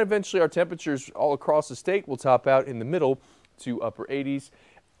 And eventually our temperatures all across the state will top out in the middle to upper 80s.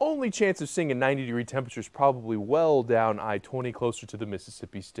 Only chance of seeing a 90-degree temperature is probably well down I-20 closer to the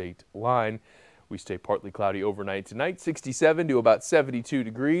Mississippi state line. We stay partly cloudy overnight tonight, 67 to about 72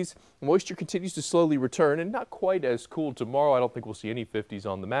 degrees. Moisture continues to slowly return and not quite as cool tomorrow. I don't think we'll see any 50s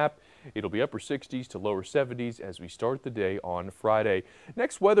on the map. It'll be upper 60s to lower 70s as we start the day on Friday.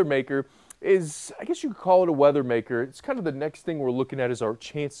 Next weather maker is, I guess you could call it a weather maker. It's kind of the next thing we're looking at is our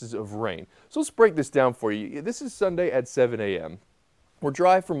chances of rain. So let's break this down for you. This is Sunday at 7 a.m. We're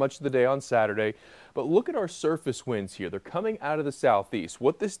dry for much of the day on Saturday, but look at our surface winds here. They're coming out of the southeast.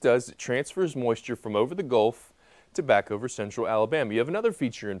 What this does, it transfers moisture from over the Gulf to back over central Alabama. You have another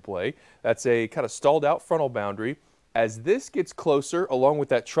feature in play. That's a kind of stalled out frontal boundary. As this gets closer, along with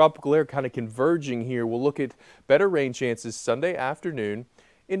that tropical air kind of converging here, we'll look at better rain chances Sunday afternoon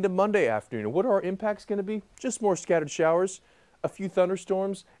into Monday afternoon. And what are our impacts going to be? Just more scattered showers, a few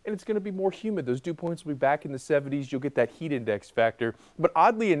thunderstorms, and it's going to be more humid. Those dew points will be back in the 70s. You'll get that heat index factor. But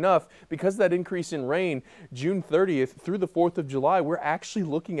oddly enough, because of that increase in rain, June 30th through the 4th of July, we're actually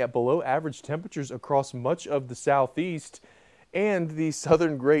looking at below average temperatures across much of the southeast and the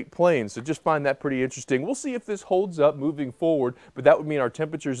southern Great Plains. So just find that pretty interesting. We'll see if this holds up moving forward, but that would mean our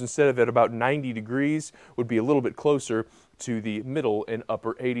temperatures, instead of at about 90 degrees, would be a little bit closer to the middle and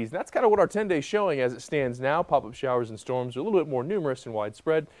upper 80s. And that's kind of what our 10-day is showing as it stands now. Pop-up showers and storms are a little bit more numerous and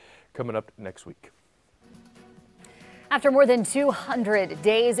widespread coming up next week. After more than 200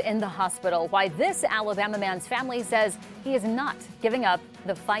 days in the hospital, why this Alabama man's family says he is not giving up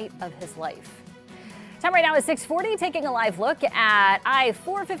the fight of his life. Time right now is 6:40, taking a live look at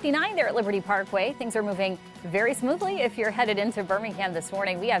I-459 there at Liberty Parkway. Things are moving very smoothly if you're headed into Birmingham this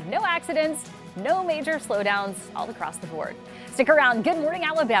morning. We have no accidents, no major slowdowns all across the board. Stick around. Good morning,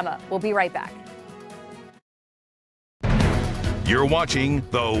 Alabama. We'll be right back. You're watching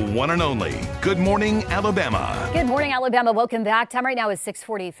the one and only Good Morning Alabama. Good morning, Alabama. Welcome back. Time right now is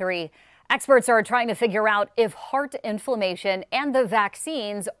 6:43. Experts are trying to figure out if heart inflammation and the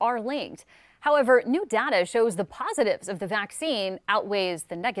vaccines are linked. However, new data shows the positives of the vaccine outweighs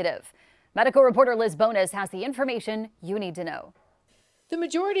the negative. Medical reporter Liz Bonus has the information you need to know. The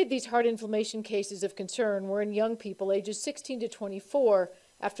majority of these heart inflammation cases of concern were in young people ages 16 to 24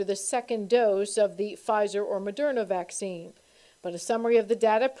 after the second dose of the Pfizer or Moderna vaccine. But a summary of the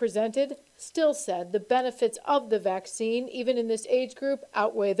data presented still said the benefits of the vaccine, even in this age group,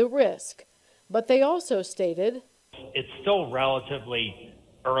 outweigh the risk. But they also stated, it's still relatively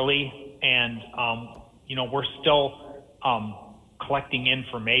early, and we're still collecting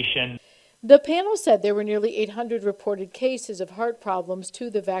information. The panel said there were nearly 800 reported cases of heart problems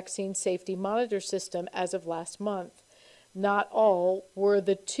to the vaccine safety monitor system as of last month. Not all were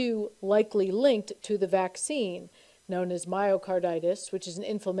the two likely linked to the vaccine, known as myocarditis, which is an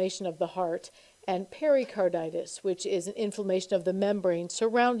inflammation of the heart, and pericarditis, which is an inflammation of the membrane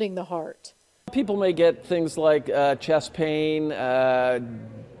surrounding the heart. People may get things like chest pain,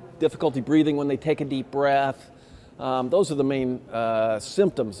 difficulty breathing when they take a deep breath. Those are the main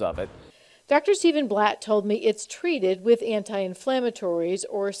symptoms of it. Dr. Stephen Blatt told me it's treated with anti-inflammatories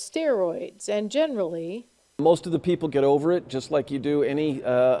or steroids, and generally, most of the people get over it, just like you do any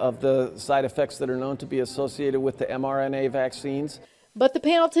of the side effects that are known to be associated with the mRNA vaccines. But the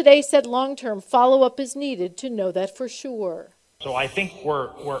panel today said long-term follow-up is needed to know that for sure. So I think we're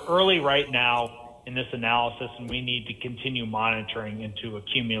early right now in this analysis, and we need to continue monitoring and to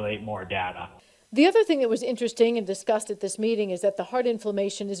accumulate more data. The other thing that was interesting and discussed at this meeting is that the heart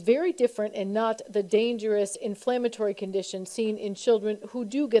inflammation is very different and not the dangerous inflammatory condition seen in children who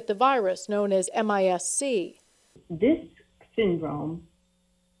do get the virus, known as MIS-C. This syndrome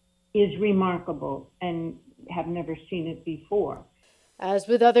is remarkable and have never seen it before. As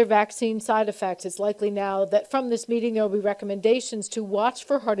with other vaccine side effects, it's likely now that from this meeting there will be recommendations to watch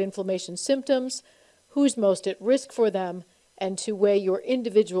for heart inflammation symptoms, who's most at risk for them, and to weigh your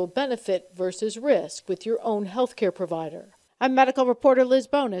individual benefit versus risk with your own healthcare provider. I'm medical reporter Liz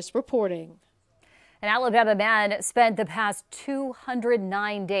Bonus reporting. An Alabama man spent the past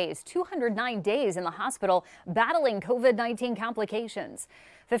 209 days in the hospital battling COVID-19 complications.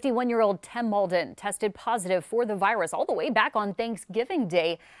 51-year-old Tim Malden tested positive for the virus all the way back on Thanksgiving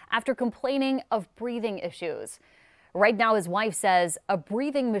Day after complaining of breathing issues. Right now, his wife says a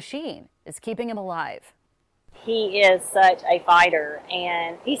breathing machine is keeping him alive. He is such a fighter,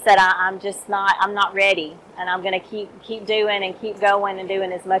 and he said, I'm not ready, and I'm going to keep doing and keep going and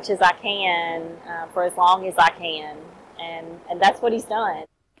doing as much as I can for as long as I can, and that's what he's done.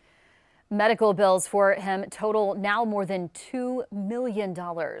 Medical bills for him total now more than $2 million.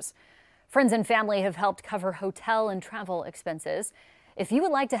 Friends and family have helped cover hotel and travel expenses. If you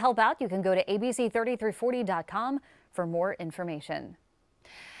would like to help out, you can go to abc3340.com for more information.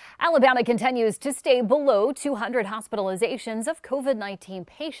 Alabama continues to stay below 200 hospitalizations of COVID-19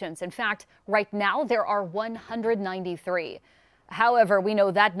 patients. In fact, right now there are 193. However, we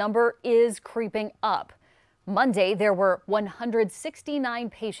know that number is creeping up. Monday, there were 169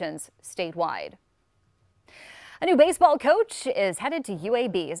 patients statewide. A new baseball coach is headed to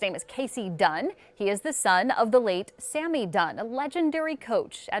UAB. His name is Casey Dunn. He is the son of the late Sammy Dunn, a legendary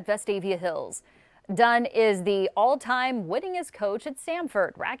coach at Vestavia Hills. Dunn is the all-time winningest coach at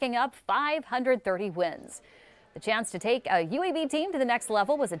Samford, racking up 530 wins. The chance to take a UAB team to the next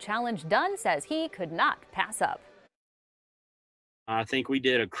level was a challenge Dunn says he could not pass up. I think we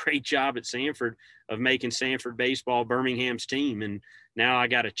did a great job at Samford of making Samford baseball Birmingham's team, and now I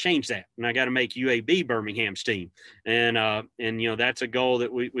got to change that, and I got to make UAB Birmingham's team, and you know, that's a goal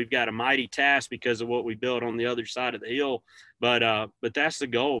that we've got a mighty task because of what we built on the other side of the hill, but that's the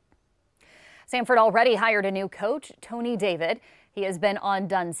goal. Samford already hired a new coach, Tony David. He has been on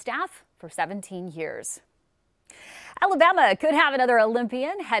Dunn's staff for 17 years. Alabama could have another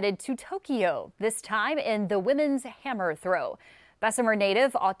Olympian headed to Tokyo, this time in the women's hammer throw. Bessemer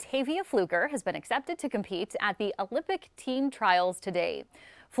native Autavia Fluker has been accepted to compete at the Olympic team trials today.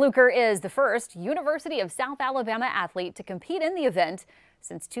 Fluker is the first University of South Alabama athlete to compete in the event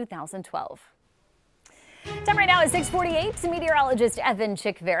since 2012. Time right now is 6:48. Meteorologist Evan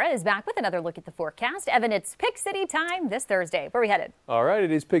Chickvera is back with another look at the forecast. Evan, it's Pick City time this Thursday. Where are we headed? All right, it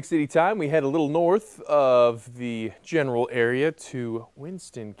is Pick City time. We head a little north of the general area to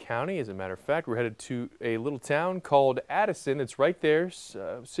Winston County. As a matter of fact, we're headed to a little town called Addison. It's right there,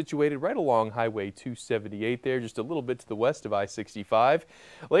 situated right along Highway 278 there, just a little bit to the west of I-65.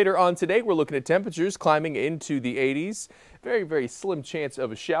 Later on today, we're looking at temperatures climbing into the 80s. Very, very slim chance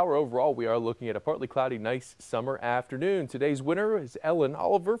of a shower. Overall, we are looking at a partly cloudy, nice summer afternoon. Today's winner is Ellen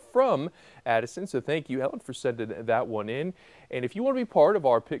Oliver from Addison. So thank you, Ellen, for sending that one in. And if you want to be part of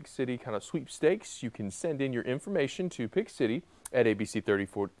our Pick City kind of sweepstakes, you can send in your information to Pick City at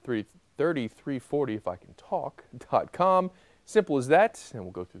abc3340, if I can talk.com. Simple as that. And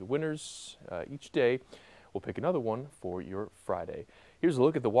we'll go through the winners each day. We'll pick another one for your Friday. Here's a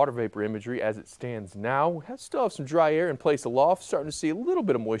look at the water vapor imagery as it stands now. We still have some dry air in place aloft, starting to see a little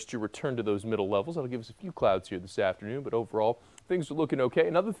bit of moisture return to those middle levels. That'll give us a few clouds here this afternoon, but overall, things are looking okay.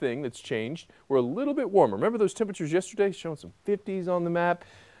 Another thing that's changed, we're a little bit warmer. Remember those temperatures yesterday, showing some 50s on the map?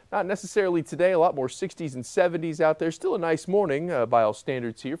 Not necessarily today, a lot more 60s and 70s out there. Still a nice morning by all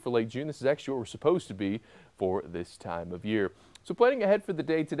standards here for late June. This is actually what we're supposed to be for this time of year. So planning ahead for the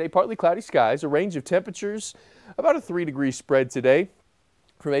day today, partly cloudy skies, a range of temperatures, about a 3-degree spread today,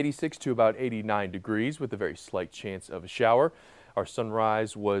 from 86 to about 89 degrees with a very slight chance of a shower. Our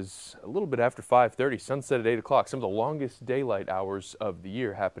sunrise was a little bit after 5:30, sunset at 8 o'clock, some of the longest daylight hours of the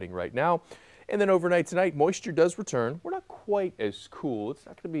year happening right now. And then overnight tonight, moisture does return. We're not quite as cool. It's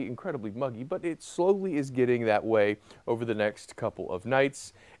not going to be incredibly muggy, but it slowly is getting that way over the next couple of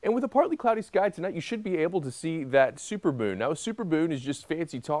nights. And with a partly cloudy sky tonight, you should be able to see that supermoon. Now, a supermoon is just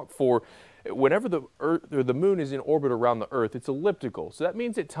fancy talk for whenever the Earth or the moon is in orbit around the Earth. It's elliptical. So that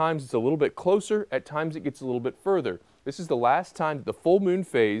means at times it's a little bit closer, at times it gets a little bit further. This is the last time that the full moon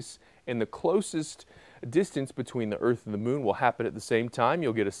phase and the closest distance between the Earth and the moon will happen at the same time.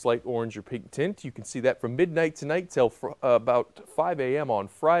 You'll get a slight orange or pink tint. You can see that from midnight tonight till about 5 a.m. on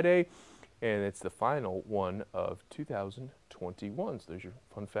Friday. And it's the final one of 2021. So there's your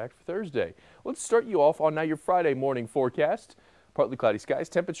fun fact for Thursday. Let's start you off on now your Friday morning forecast. Partly cloudy skies,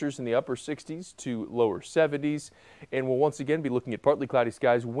 temperatures in the upper 60s to lower 70s. And we'll once again be looking at partly cloudy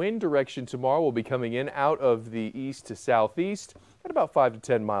skies. Wind direction tomorrow will be coming in out of the east to southeast at about 5 to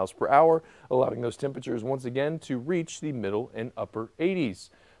 10 miles per hour, allowing those temperatures once again to reach the middle and upper 80s.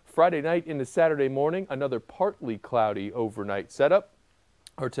 Friday night into Saturday morning, another partly cloudy overnight setup.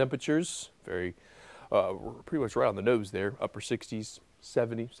 Our temperatures pretty much right on the nose there, upper 60s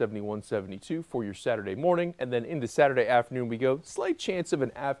 70, 71, 72 for your Saturday morning. And then into Saturday afternoon we go. Slight chance of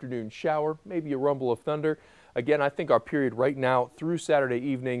an afternoon shower, maybe a rumble of thunder. Again, I think our period right now through Saturday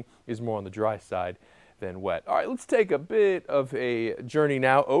evening is more on the dry side than wet. All right, let's take a bit of a journey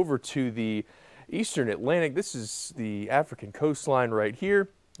now over to the eastern Atlantic. This is the African coastline right here,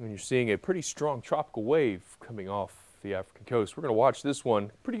 and you're seeing a pretty strong tropical wave coming off the African coast. We're going to watch this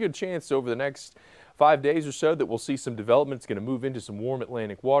one. Pretty good chance over the next 5 days or so that we'll see some development. It's going to move into some warm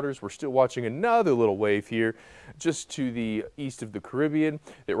Atlantic waters. We're still watching another little wave here just to the east of the Caribbean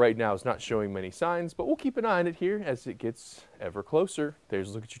that right now is not showing many signs, but we'll keep an eye on it here as it gets ever closer.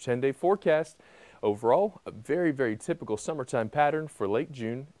 There's a look at your 10-day forecast. Overall, a very, very typical summertime pattern for late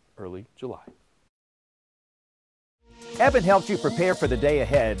June, early July. Evan helps you prepare for the day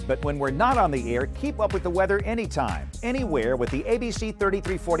ahead, but when we're not on the air, keep up with the weather anytime, anywhere with the ABC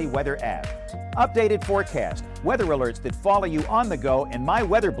 3340 weather app. Updated forecast, weather alerts that follow you on the go, and my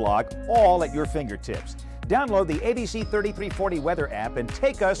weather blog, all at your fingertips. Download the ABC 3340 weather app and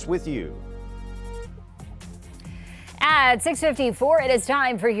take us with you. At 6:54, it is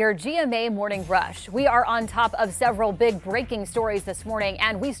time for your GMA Morning Rush. We are on top of several big breaking stories this morning,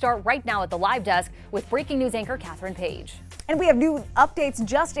 and we start right now at the live desk with breaking news anchor Catherine Page. And we have new updates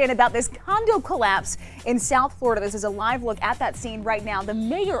just in about this condo collapse in South Florida. This is a live look at that scene right now. The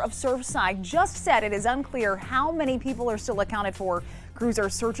mayor of Surfside just said it is unclear how many people are still accounted for. Crews are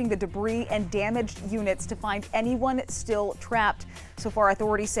searching the debris and damaged units to find anyone still trapped. So far,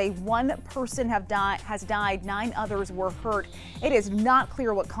 authorities say one person has died, 9 others were hurt. It is not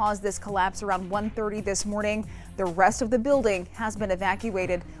clear what caused this collapse around 1:30 this morning. The rest of the building has been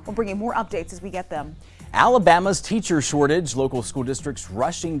evacuated. We'll bring you more updates as we get them. Alabama's teacher shortage, local school districts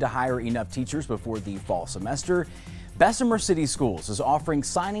rushing to hire enough teachers before the fall semester. Bessemer City Schools is offering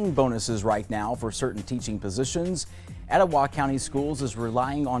signing bonuses right now for certain teaching positions. Etowah County Schools is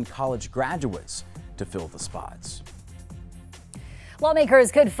relying on college graduates to fill the spots. Lawmakers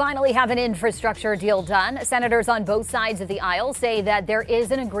could finally have an infrastructure deal done. Senators on both sides of the aisle say that there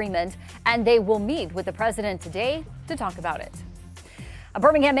is an agreement and they will meet with the president today to talk about it. A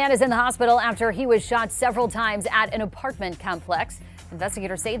Birmingham man is in the hospital after he was shot several times at an apartment complex.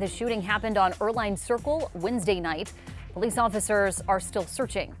 Investigators say the shooting happened on Erline Circle Wednesday night. Police officers are still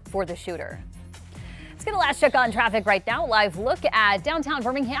searching for the shooter. Let's get a last check on traffic right now. Live look at downtown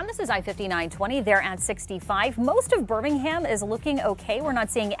Birmingham. This is I-5920. They're at 65. Most of Birmingham is looking okay. We're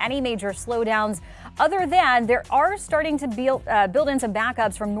not seeing any major slowdowns other than there are starting to build in some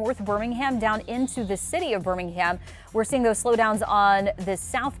backups from North Birmingham down into the city of Birmingham. We're seeing those slowdowns on the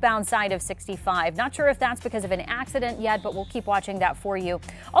southbound side of 65. Not sure if that's because of an accident yet, but we'll keep watching that for you.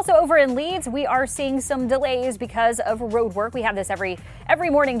 Also over in Leeds, we are seeing some delays because of road work. We have this every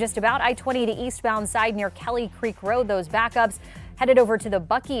morning just about. I-20 to eastbound side near Kelly Creek Road. Those backups headed over to the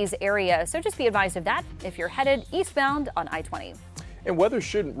Buc-ee's area. So just be advised of that if you're headed eastbound on I-20. And weather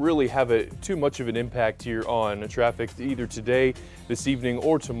shouldn't really have too much of an impact here on traffic either today, this evening,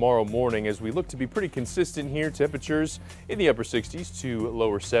 or tomorrow morning as we look to be pretty consistent here. Temperatures in the upper 60s to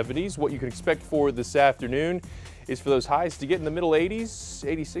lower 70s. What you can expect for this afternoon is for those highs to get in the middle 80s,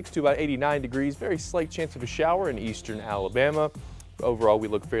 86 to about 89 degrees. Very slight chance of a shower in eastern Alabama. Overall, we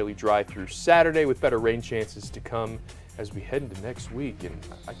look fairly dry through Saturday with better rain chances to come as we head into next week. And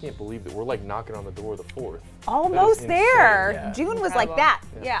I can't believe that we're like knocking on the door of the 4th. Almost there. Yeah. June was like that.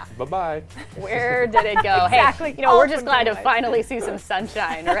 Yeah. Bye-bye. Where did it go? Exactly. Hey, we're just glad to finally see some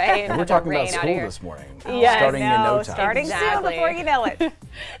sunshine, right? And we're talking about school this morning. Yes, starting in no time. Starting soon before you know it.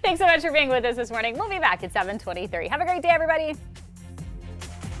 Thanks so much for being with us this morning. We'll be back at 7:23. Have a great day, everybody.